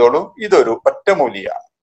നോട്ട് ചെയ്തോളൂ. ഇതൊരു ഒറ്റമൂലിയാണ്.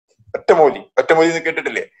 ഒറ്റമൂലി എന്ന്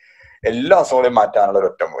കേട്ടിട്ടില്ലേ? എല്ലാ അസുഖങ്ങളെയും മാറ്റാനുള്ള ഒരു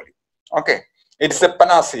ഒറ്റമൂലി. ഓക്കെ. ഇറ്റ്സ് എ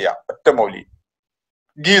പനാസിയ, ഒറ്റമൂലി.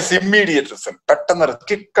 ഗീവ്സ് ഇമ്മീഡിയറ്റ് റിസൾട്ട്, പെട്ടെന്ന്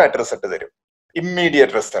ക്വിക്കായിട്ട് റിസൾട്ട് തരും.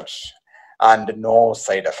 Immediate result and no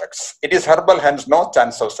side effects. It is herbal, hence no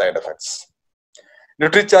chance of side effects.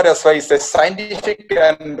 Nutricharge is a scientific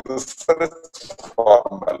and research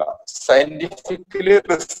formula. Scientifically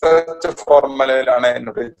research formula ആണ്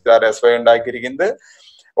Nutricharge ഉണ്ടാക്കിയിരിക്കുന്നത്.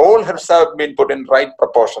 All herbs have been put in right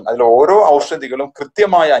proportion. അതിൽ ഓരോ ഔഷധികളും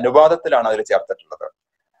കൃത്യമായ അനുപാതത്തിലാണ് അതിൽ ചേർത്തിട്ടുള്ളത്.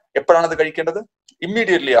 എപ്പോഴാണ് അത് കഴിക്കേണ്ടത്?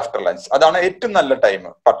 Immediately after lunch. അതാണ് ഏറ്റവും നല്ല ടൈം.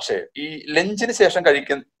 പക്ഷേ ഈ ലഞ്ചിന് ശേഷം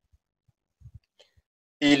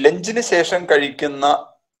കഴിക്കുന്ന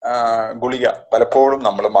ഗുളിക പലപ്പോഴും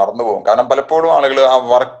നമ്മൾ മറന്നുപോകും. കാരണം പലപ്പോഴും ആളുകൾ ആ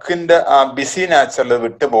വർക്കിന്റെ ആ ബിസി നാച്ചറിൽ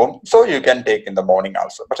വിട്ടുപോകും. So you can take in the morning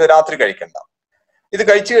also. പക്ഷെ രാത്രി കഴിക്കണ്ട. ഇത്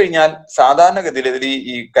കഴിച്ചു കഴിഞ്ഞാൽ സാധാരണഗതിയിൽ ഇതിൽ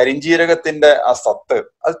ഈ കരിഞ്ജീരകത്തിന്റെ ആ സത്ത്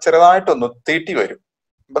അത് ചെറുതായിട്ടൊന്ന് തീട്ടി വരും.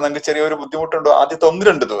 അപ്പൊ നിങ്ങൾക്ക് ചെറിയൊരു ബുദ്ധിമുട്ടുണ്ടോ ആദ്യത്തെ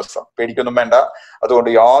 1-2 ദിവസം? പേടിക്കൊന്നും വേണ്ട, അതുകൊണ്ട്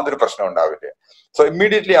യാതൊരു പ്രശ്നം ഉണ്ടാവില്ല. So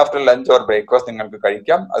immediately after lunch or breakfast നിങ്ങൾക്ക്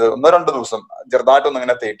കഴിക്കാം. അത് 1-2 ദിവസം ചെറുതായിട്ടൊന്നും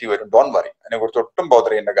ഇങ്ങനെ തേറ്റി വരും. ഡോൺ വറി, അതിനെ കുറിച്ച് ഒട്ടും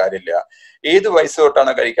ബോധർ ചെയ്യേണ്ട കാര്യമില്ല. ഏത് വയസ്സ്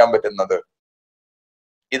തൊട്ടാണ് കഴിക്കാൻ പറ്റുന്നത്?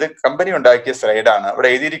 ഇത് കമ്പനി ഉണ്ടാക്കിയ സ്ലൈഡാണ്. അവിടെ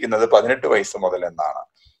എഴുതിയിരിക്കുന്നത് 18 വയസ്സ് മുതൽ എന്നാണ്.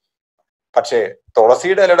 പക്ഷേ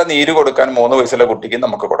തുളസിയുടെ ഇലയുടെ നീര് കൊടുക്കാൻ 3 വയസ്സുള്ള കുട്ടിക്ക്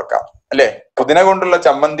നമുക്ക് കൊടുക്കാം, അല്ലെ? പുതിന കൊണ്ടുള്ള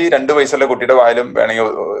ചമ്മന്തി 2 വയസ്സുള്ള കുട്ടിയുടെ വായിലും വേണമെങ്കിൽ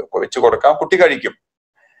വെച്ച് കൊടുക്കാം, കുട്ടി കഴിക്കും.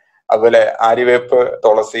 അതുപോലെ ആര്യവേപ്പ്,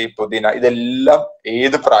 തുളസി, പുതിന ഇതെല്ലാം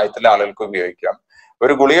ഏത് പ്രായത്തിലെ ആളുകൾക്ക് ഉപയോഗിക്കാം.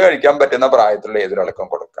 ഒരു ഗുളിക കഴിക്കാൻ പറ്റുന്ന പ്രായത്തിലുള്ള ഏതൊരാൾക്കും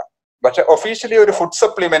കൊടുക്കാം. പക്ഷെ ഒഫീഷ്യലി ഒരു ഫുഡ്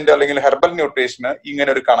സപ്ലിമെന്റ് അല്ലെങ്കിൽ ഹെർബൽ ന്യൂട്രീഷന് ഇങ്ങനെ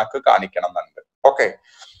ഒരു കണക്ക് കാണിക്കണം എന്നുണ്ട്. ഓക്കെ,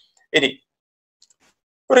 ഇനി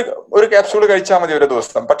ഒരു ക്യാപ്സ്യൂൾ കഴിച്ചാൽ മതി ഒരു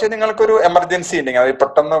ദിവസം. പക്ഷെ നിങ്ങൾക്കൊരു എമർജൻസി ഉണ്ടെങ്കിൽ, അതായത്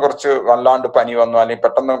പെട്ടെന്ന് കുറച്ച് വല്ലാണ്ട് പനി വന്നു, അല്ലെങ്കിൽ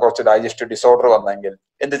പെട്ടെന്ന് കുറച്ച് ഡൈജസ്റ്റീവ് ഡിസോർഡർ വന്നെങ്കിൽ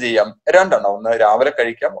എന്ത് ചെയ്യാം? 2 എണ്ണം, ഒന്ന് രാവിലെ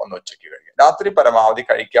കഴിക്കാം, ഒന്ന് ഉച്ചയ്ക്ക് കഴിക്കാം. രാത്രി പരമാവധി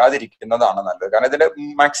കഴിക്കാതിരിക്കുന്നതാണ് നല്ലത്. കാരണം ഇതിന്റെ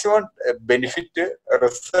മാക്സിമം ബെനിഫിറ്റ്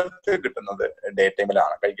റിസൾട്ട് കിട്ടുന്നത് ഡേ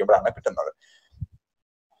ടൈമിലാണ്, കഴിക്കുമ്പോഴാണ് കിട്ടുന്നത്.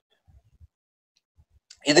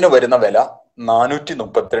 ഇതിന് വരുന്ന വില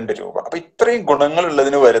 432 രൂപ. അപ്പൊ ഇത്രയും ഗുണങ്ങൾ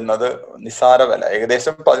ഉള്ളതിന് വരുന്നത് നിസ്സാര വില,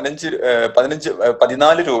 ഏകദേശം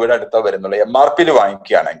 14 രൂപയുടെ അടുത്താ വരുന്നുള്ളൂ MRP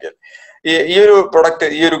വാങ്ങിക്കുകയാണെങ്കിൽ. ഈ ഒരു പ്രൊഡക്റ്റ്,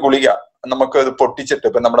 ഈ ഒരു ഗുളിക നമുക്ക് അത് പൊട്ടിച്ചിട്ട്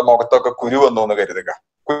ഇപ്പൊ നമ്മുടെ മുഖത്തൊക്കെ കുരു വന്നു എന്ന് കരുതുക.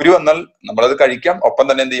 കുരു വന്നാൽ നമ്മളത് കഴിക്കാം. ഒപ്പം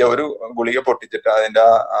തന്നെ എന്ത് ചെയ്യുക? ഒരു ഗുളിക പൊട്ടിച്ചിട്ട് അതിന്റെ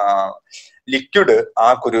ലിക്വിഡ് ആ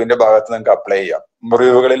കുരുവിന്റെ ഭാഗത്ത് നിങ്ങൾക്ക് അപ്ലൈ ചെയ്യാം.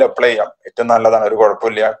 മുറിവുകളിൽ അപ്ലൈ ചെയ്യാം, ഏറ്റവും നല്ലതാണ്, ഒരു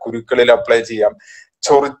കുഴപ്പമില്ല. കുരുക്കളിൽ അപ്ലൈ ചെയ്യാം.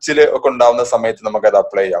 ചൊറിച്ചില് ഒക്കെ ഉണ്ടാവുന്ന സമയത്ത് നമുക്ക് അത്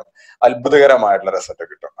അപ്ലൈ ചെയ്യാം. അത്ഭുതകരമായിട്ടുള്ള റിസൾട്ട്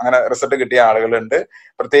കിട്ടും. അങ്ങനെ റിസൾട്ട് കിട്ടിയ ആളുകളുണ്ട്.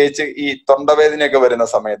 പ്രത്യേകിച്ച് ഈ തൊണ്ടവേദനയൊക്കെ വരുന്ന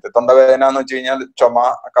സമയത്ത്, തൊണ്ടവേദന എന്ന് വെച്ച് കഴിഞ്ഞാൽ ചുമ,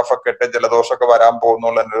 കഫക്കെട്ട്, ജലദോഷമൊക്കെ വരാൻ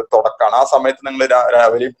പോകുന്നുള്ള ഒരു തുടക്കമാണ്. ആ സമയത്ത് നിങ്ങൾ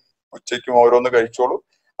രാവിലെയും ഉച്ചയ്ക്കും ഓരോന്ന് കഴിച്ചോളൂ.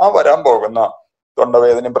 ആ വരാൻ പോകുന്ന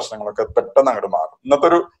തൊണ്ടവേദനയും പ്രശ്നങ്ങളൊക്കെ പെട്ടെന്ന് അങ്ങോട്ട് മാറും. ഇന്നത്തെ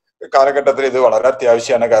ഒരു കാലഘട്ടത്തിൽ ഇത് വളരെ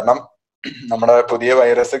അത്യാവശ്യമാണ്. കാരണം നമ്മുടെ പുതിയ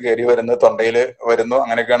വൈറസ് കയറി വരുന്നത് തൊണ്ടയിൽ വരുന്നു,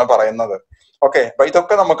 അങ്ങനെയൊക്കെയാണ് പറയുന്നത്. ഓക്കെ, അപ്പൊ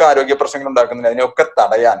ഇതൊക്കെ നമുക്ക് ആരോഗ്യ പ്രശ്നങ്ങൾ ഉണ്ടാക്കുന്നില്ല. അതിനെയൊക്കെ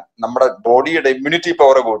തടയാൻ നമ്മുടെ ബോഡിയുടെ ഇമ്മ്യൂണിറ്റി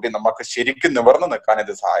പവർ കൂട്ടി നമുക്ക് ശരിക്കും നിവർന്നു നിൽക്കാൻ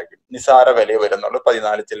ഇത് സഹായിക്കും. നിസാര വില വരുന്നുള്ളൂ,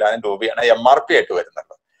 14 ചില്ലാനും രൂപയാണ് MRP ആയിട്ട്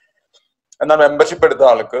വരുന്നുള്ളത്. എന്നാൽ മെമ്പർഷിപ്പ് എടുത്ത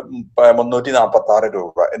ആൾക്ക് 346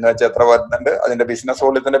 രൂപ എന്ന് വെച്ചാൽ എത്ര വരുന്നുണ്ട്? അതിന്റെ ബിസിനസ്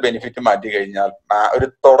വോള്യത്തിന്റെ ബെനിഫിറ്റ് മാറ്റി കഴിഞ്ഞാൽ ഒരു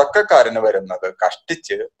തുടക്കക്കാരന് വരുന്നത്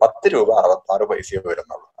കഷ്ടിച്ച് 10 രൂപ 66 പൈസയെ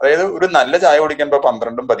വരുന്നുള്ളൂ. അതായത് ഒരു നല്ല ചായ കുടിക്കുമ്പോൾ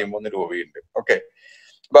 12-13 രൂപയുണ്ട്. ഓക്കെ,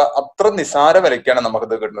 അപ്പൊ അത്ര നിസാര വിലയ്ക്കാണ്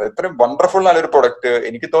നമുക്കിത് കിട്ടുന്നത്. ഇത്രയും വണ്ടർഫുൾ ആയ ഒരു പ്രൊഡക്റ്റ്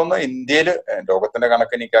എനിക്ക് തോന്നുന്നു ഇന്ത്യയില്, ലോകത്തിന്റെ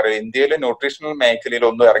കണക്ക് എനിക്കറിയാം, ഇന്ത്യയിലെ ന്യൂട്രീഷണൽ മേഖലയിൽ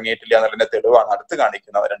ഒന്നും ഇറങ്ങിയിട്ടില്ല എന്നുള്ളതിന്റെ തെളിവാണ് അടുത്ത്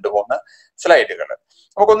കാണിക്കുന്ന 2-3 സ്ലൈഡുകൾ.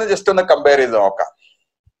 നമുക്കൊന്ന് ജസ്റ്റ് ഒന്ന് കമ്പയർ ചെയ്ത് നോക്കാം.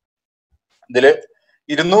 ഇതില്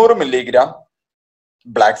 200 milligram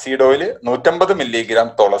black seed oil, 150 milligram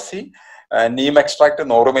തുളസി, Neem extract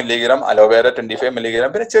 100 milligram, aloe vera 25 milligram,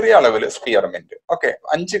 പിന്നെ ചെറിയ അളവിൽ സ്പിയർമിന്റ്. ഓക്കെ,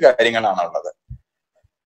 5 കാര്യങ്ങളാണ് ഉള്ളത്.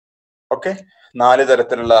 ഓക്കെ, 4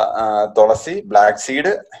 തരത്തിലുള്ള തുളസി, ബ്ലാക്ക്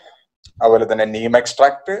സീഡ്, അതുപോലെ തന്നെ നീം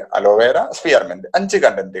എക്സ്ട്രാക്ട്, അലോവേര, സ്പിയർമിന്റ്, 5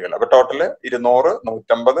 കണ്ടന്റുകൾ. അപ്പൊ ടോട്ടല് 200,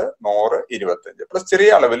 150, 100, 25 പ്ലസ്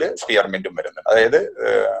ചെറിയ അളവിൽ സ്പിയർമിന്റും വരുന്നുണ്ട്, അതായത്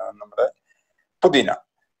നമ്മുടെ പുതിന.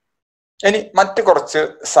 ഇനി മറ്റ് കുറച്ച്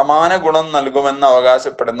സമാന ഗുണം നൽകുമെന്ന്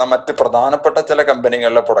അവകാശപ്പെടുന്ന മറ്റ് പ്രധാനപ്പെട്ട ചില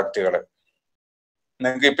കമ്പനികളിലെ പ്രൊഡക്റ്റുകൾ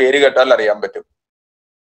നിങ്ങൾക്ക് ഈ പേര് കേട്ടാൽ അറിയാൻ പറ്റും.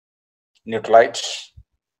 ന്യൂട്രലൈറ്റ്,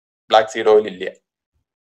 ബ്ലാക്ക് സീഡ് ഓയിൽ ഇല്ല.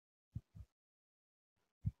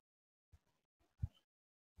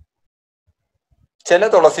 ചില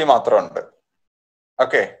തുളസി മാത്രമുണ്ട്.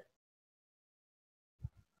 ഓക്കെ,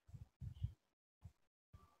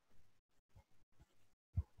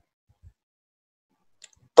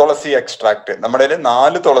 തുളസി എക്സ്ട്രാക്ട് നമ്മുടെ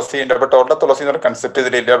 4 തുളസി ഉണ്ട്. അപ്പൊ ടോട്ടൽ തുളസി എന്നൊരു കൺസെപ്റ്റ്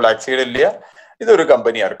ഇതിലില്ല, ബ്ലാക്ക് സീഡ് ഇല്ല. ഇതൊരു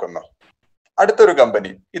കമ്പനി ഇറക്കുന്നു. അടുത്തൊരു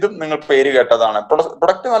കമ്പനി, ഇതും നിങ്ങൾ പേര് കേട്ടതാണ്.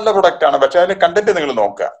 പ്രൊഡക്റ്റ് നല്ല പ്രൊഡക്റ്റ് ആണ്, പക്ഷെ അതിന്റെ കണ്ടന്റ് നിങ്ങൾ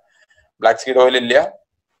നോക്കുക. ബ്ലാക്ക് സീഡ് ഓയിൽ ഇല്ല.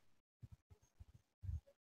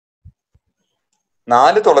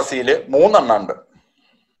 4 തുളസിയില് 3 എണ്ണം ഉണ്ട്,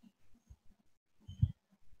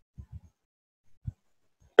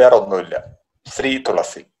 വേറെ ഒന്നുമില്ല. ശ്രീ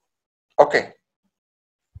തുളസി. ഓക്കെ,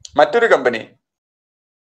 മറ്റൊരു കമ്പനി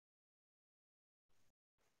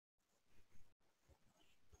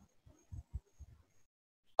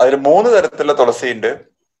അതിൽ 3 തരത്തിലുള്ള തുളസി ഉണ്ട്,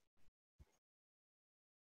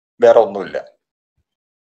 വേറെ ഒന്നുമില്ല.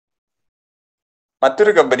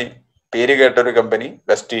 മറ്റൊരു കമ്പനി, പേര് കേട്ടൊരു കമ്പനി,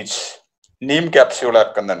 വെസ്റ്റീജ്, നീം ക്യാപ്സ്യൂൾ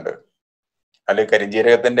ഇറക്കുന്നുണ്ട്. അതിൽ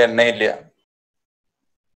കരിഞ്ജീരകത്തിന്റെ എണ്ണയില്ല,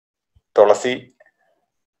 തുളസി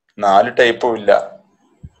 4 ടൈപ്പും ഇല്ല,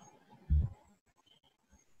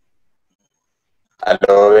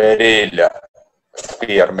 അലോവേര ഇല്ല,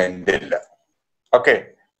 സ്പിയർമെന്റ് ഇല്ല. ഓക്കെ,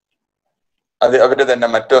 അത് അവര് തന്നെ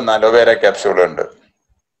മറ്റൊന്ന് അലോവേര ക്യാപ്സ്യൂൾ ഉണ്ട്.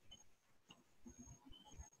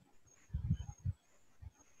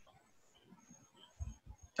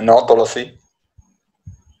 നോ തുളസി,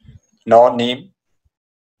 നോ നീം,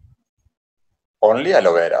 ഓൺലി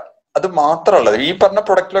അലോവേര. അത് മാത്രമുള്ളത്. ഈ പറഞ്ഞ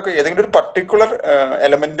പ്രൊഡക്റ്റിലൊക്കെ ഏതെങ്കിലും ഒരു പർട്ടിക്കുലർ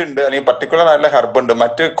എലമെന്റ് ഉണ്ട്, അല്ലെങ്കിൽ പർട്ടിക്കുലർ ആയിട്ടുള്ള ഹെർബ് ഉണ്ട്,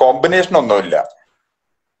 മറ്റ് കോമ്പിനേഷൻ ഒന്നുമില്ല.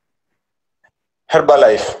 ഹെർബ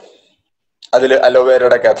ലൈഫ്, അതിൽ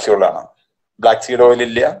അലോവേരയുടെ ക്യാപ്സ്യൂളാണ്. ബ്ലാക്ക് സീഡ് ഓയിൽ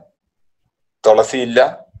ഇല്ല, തുളസി ഇല്ല,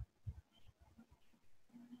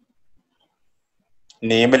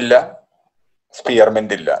 നീമില്ല,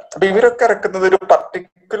 സ്പിയർമെന്റ് ഇല്ല. അപ്പൊ ഇവരൊക്കെ ഇറക്കുന്നത് ഒരു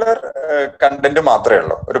പർട്ടിക്കുലർ കണ്ടന്റ് മാത്രമേ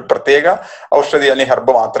ഉള്ളൂ, ഒരു പ്രത്യേക ഔഷധി അല്ലെങ്കിൽ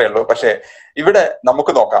ഹെർബ് മാത്രമേ ഉള്ളൂ. പക്ഷെ ഇവിടെ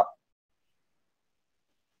നമുക്ക്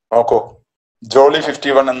നോക്കൂ, ജോളി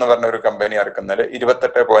 51 എന്ന് പറഞ്ഞ ഒരു കമ്പനി ഇറക്കുന്നതിൽ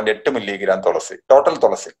 28.8 മില്ലിഗ്രാം തുളസി, ടോട്ടൽ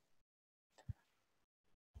തുളസി.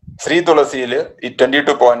 ശ്രീ തുളസിയിൽ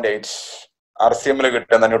 22.8, RCM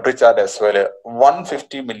കിട്ടുന്ന ന്യൂട്രിചാർജ് എസ്വല്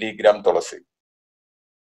 150 മില്ലിഗ്രാം തുളസി.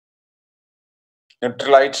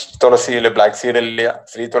 ന്യൂട്രിലൈറ്റ് തുളസിയിൽ ബ്ലാക്ക് സീഡ് ഇല്ല,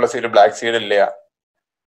 ശ്രീ തുളസിയിൽ ബ്ലാക്ക് സീഡ് ഇല്ല.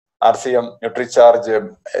 RCM Nutricharge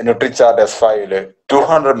S5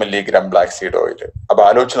 200 milligram black seed oil. അപ്പൊ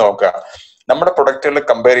ആലോചിച്ച് നോക്കുക, നമ്മുടെ പ്രൊഡക്റ്റുകൾ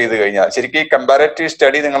കമ്പയർ ചെയ്ത് കഴിഞ്ഞാൽ, ശരിക്കും ഈ കമ്പാരറ്റീവ്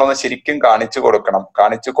സ്റ്റഡി നിങ്ങളൊന്ന് ശരിക്കും കാണിച്ചു കൊടുക്കണം.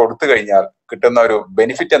 കാണിച്ചു കൊടുത്തു കഴിഞ്ഞാൽ കിട്ടുന്ന ഒരു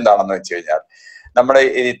ബെനിഫിറ്റ് എന്താണെന്ന് വെച്ച് കഴിഞ്ഞാൽ, നമ്മുടെ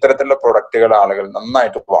ഇത്തരത്തിലുള്ള പ്രൊഡക്റ്റുകൾ ആളുകൾ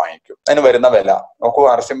നന്നായിട്ട് വാങ്ങിക്കും. അതിന് വരുന്ന വില നോക്കൂ,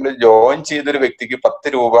 RCM ജോയിൻ ചെയ്തൊരു വ്യക്തിക്ക്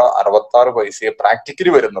 10 രൂപ 66 പൈസയെ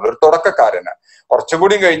പ്രാക്ടിക്കലി വരുന്നുള്ളൂ, ഒരു തുടക്കക്കാരന്.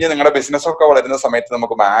 കുറച്ചുകൂടി കഴിഞ്ഞ് നിങ്ങളുടെ ബിസിനസ് ഒക്കെ വളരുന്ന സമയത്ത്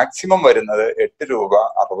നമുക്ക് മാക്സിമം വരുന്നത് 8 രൂപ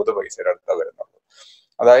 60 പൈസയുടെ അടുത്ത് വരുന്നുള്ളൂ.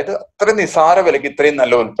 അതായത് അത്രയും നിസാര വിലയ്ക്ക് ഇത്രയും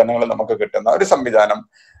നല്ല ഉൽപ്പന്നങ്ങൾ നമുക്ക് കിട്ടുന്ന ഒരു സംവിധാനം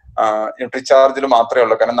ന്യൂട്രിചാർജിൽ മാത്രമേ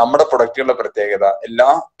ഉള്ളൂ. കാരണം നമ്മുടെ പ്രൊഡക്റ്റുകളുടെ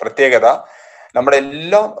പ്രത്യേകത നമ്മുടെ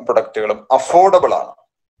എല്ലാ പ്രൊഡക്റ്റുകളും അഫോർഡബിൾ ആണ്.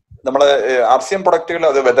 നമ്മളെ RCM പ്രൊഡക്റ്റുകൾ,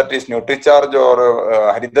 അത് whether it is Nutricharge or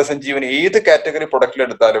ഹരിത സഞ്ജീവനി, ഏത് കാറ്റഗറി പ്രൊഡക്റ്റിൽ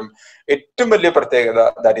എടുത്താലും ഏറ്റവും വലിയ പ്രത്യേകത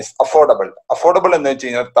ദാറ്റ് ഈസ് അഫോർഡബിൾ. അഫോർഡബിൾ എന്ന് വെച്ച്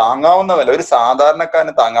കഴിഞ്ഞാൽ താങ്ങാവുന്ന വില, ഒരു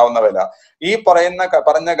സാധാരണക്കാരന് താങ്ങാവുന്ന വില. ഈ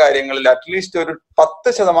പറഞ്ഞ കാര്യങ്ങളിൽ അറ്റ്ലീസ്റ്റ് ഒരു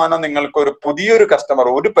 10% നിങ്ങൾക്ക് ഒരു പുതിയൊരു കസ്റ്റമർ,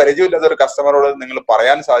 ഒരു പരിചയമില്ലാത്ത ഒരു കസ്റ്റമറോട് നിങ്ങൾ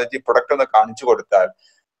പറയാൻ സാധിച്ച് ഈ പ്രൊഡക്റ്റ് ഒന്ന് കാണിച്ചു കൊടുത്താൽ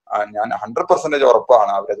ഞാൻ 100%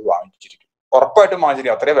 ഉറപ്പാണ് അവരത് വാങ്ങിച്ചിരിക്കും. ഉറപ്പായിട്ടും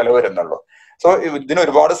വാങ്ങിച്ചിരിക്കും, അത്രേ വില വരുന്നുള്ളൂ. സോ ഇതിന്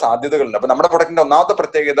ഒരുപാട് സാധ്യതകളുണ്ട്. അപ്പൊ നമ്മുടെ പ്രൊഡക്റ്റിന്റെ ഒന്നാമത്തെ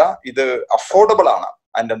പ്രത്യേകത ഇത് അഫോർഡബിൾ ആണ്.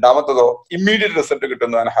 ആൻഡ് രണ്ടാമത്തതോ ഇമ്മീഡിയറ്റ് റിസൾട്ട്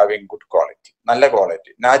കിട്ടുന്നു, ആൻഡ് ഹാവിങ് ഗുഡ് ക്വാളിറ്റി, നല്ല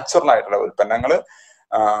ക്വാളിറ്റി, നാച്ചുറൽ ആയിട്ടുള്ള ഉൽപ്പന്നങ്ങൾ,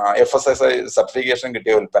 FSSAI സർട്ടിഫിക്കേഷൻ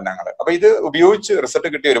കിട്ടിയ ഉൽപ്പന്നങ്ങൾ. അപ്പൊ ഇത് ഉപയോഗിച്ച് റിസൾട്ട്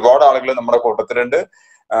കിട്ടിയ ഒരുപാട് ആളുകൾ നമ്മുടെ കൂട്ടത്തിലുണ്ട്.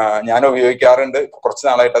 ഞാൻ ഉപയോഗിക്കാറുണ്ട്. കുറച്ച്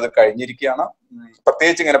നാളായിട്ട് അത് കഴിഞ്ഞിരിക്കുകയാണ്.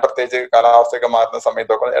 പ്രത്യേകിച്ച് കാലാവസ്ഥയൊക്കെ മാറുന്ന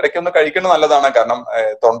സമയത്തൊക്കെ ഇടയ്ക്കൊന്ന് കഴിക്കുന്നത് നല്ലതാണ്. കാരണം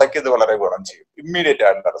തൊണ്ടയ്ക്ക് ഇത് വളരെ ഗുണം ചെയ്യും, ഇമ്മീഡിയറ്റ്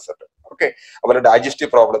ആയിട്ടുള്ള റിസൾട്ട്. ഓക്കെ, അതുപോലെ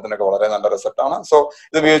ഡൈജസ്റ്റീവ് പ്രോബ്ലത്തിനൊക്കെ വളരെ നല്ല റിസൾട്ടാണ്. സോ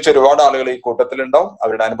ഇത് ഉപയോഗിച്ച് ഒരുപാട് ആളുകൾ ഈ കൂട്ടത്തിലുണ്ടാവും.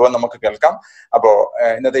 അവരുടെ അനുഭവം നമുക്ക് കേൾക്കാം. അപ്പോ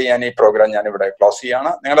ഇന്നത്തെ ഞാൻ ഈ പ്രോഗ്രാം ഞാൻ ഇവിടെ ക്ലോസ്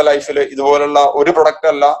ചെയ്യാണ്. നിങ്ങളുടെ ലൈഫിൽ ഇതുപോലുള്ള ഒരു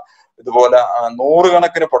പ്രൊഡക്റ്റ് അല്ല, ഇതുപോലെ 100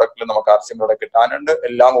 കണക്കിന് പ്രൊഡക്റ്റിൽ നമുക്ക് RCM കിട്ടാനുണ്ട്.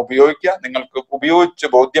 എല്ലാം ഉപയോഗിക്കുക. നിങ്ങൾക്ക് ഉപയോഗിച്ച്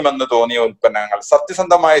ബോധ്യമെന്ന് തോന്നിയ ഉൽപ്പന്നങ്ങൾ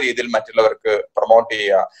സത്യസന്ധമായ രീതിയിൽ മറ്റുള്ളവർക്ക് പ്രൊമോട്ട്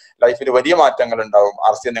ചെയ്യുക. ലൈഫിൽ വലിയ മാറ്റങ്ങൾ ഉണ്ടാവും.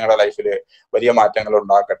 RCM നിങ്ങളുടെ ലൈഫിൽ വലിയ മാറ്റങ്ങൾ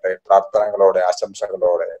ഉണ്ടാക്കട്ടെ. പ്രാർത്ഥനകളോടെ,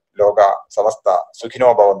 ആശംസകളോടെ. ലോക സമസ്ത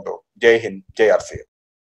സുഖിനോ ഭവന്തു. ജയ് ഹിന്ദ്, ജയ് RCM.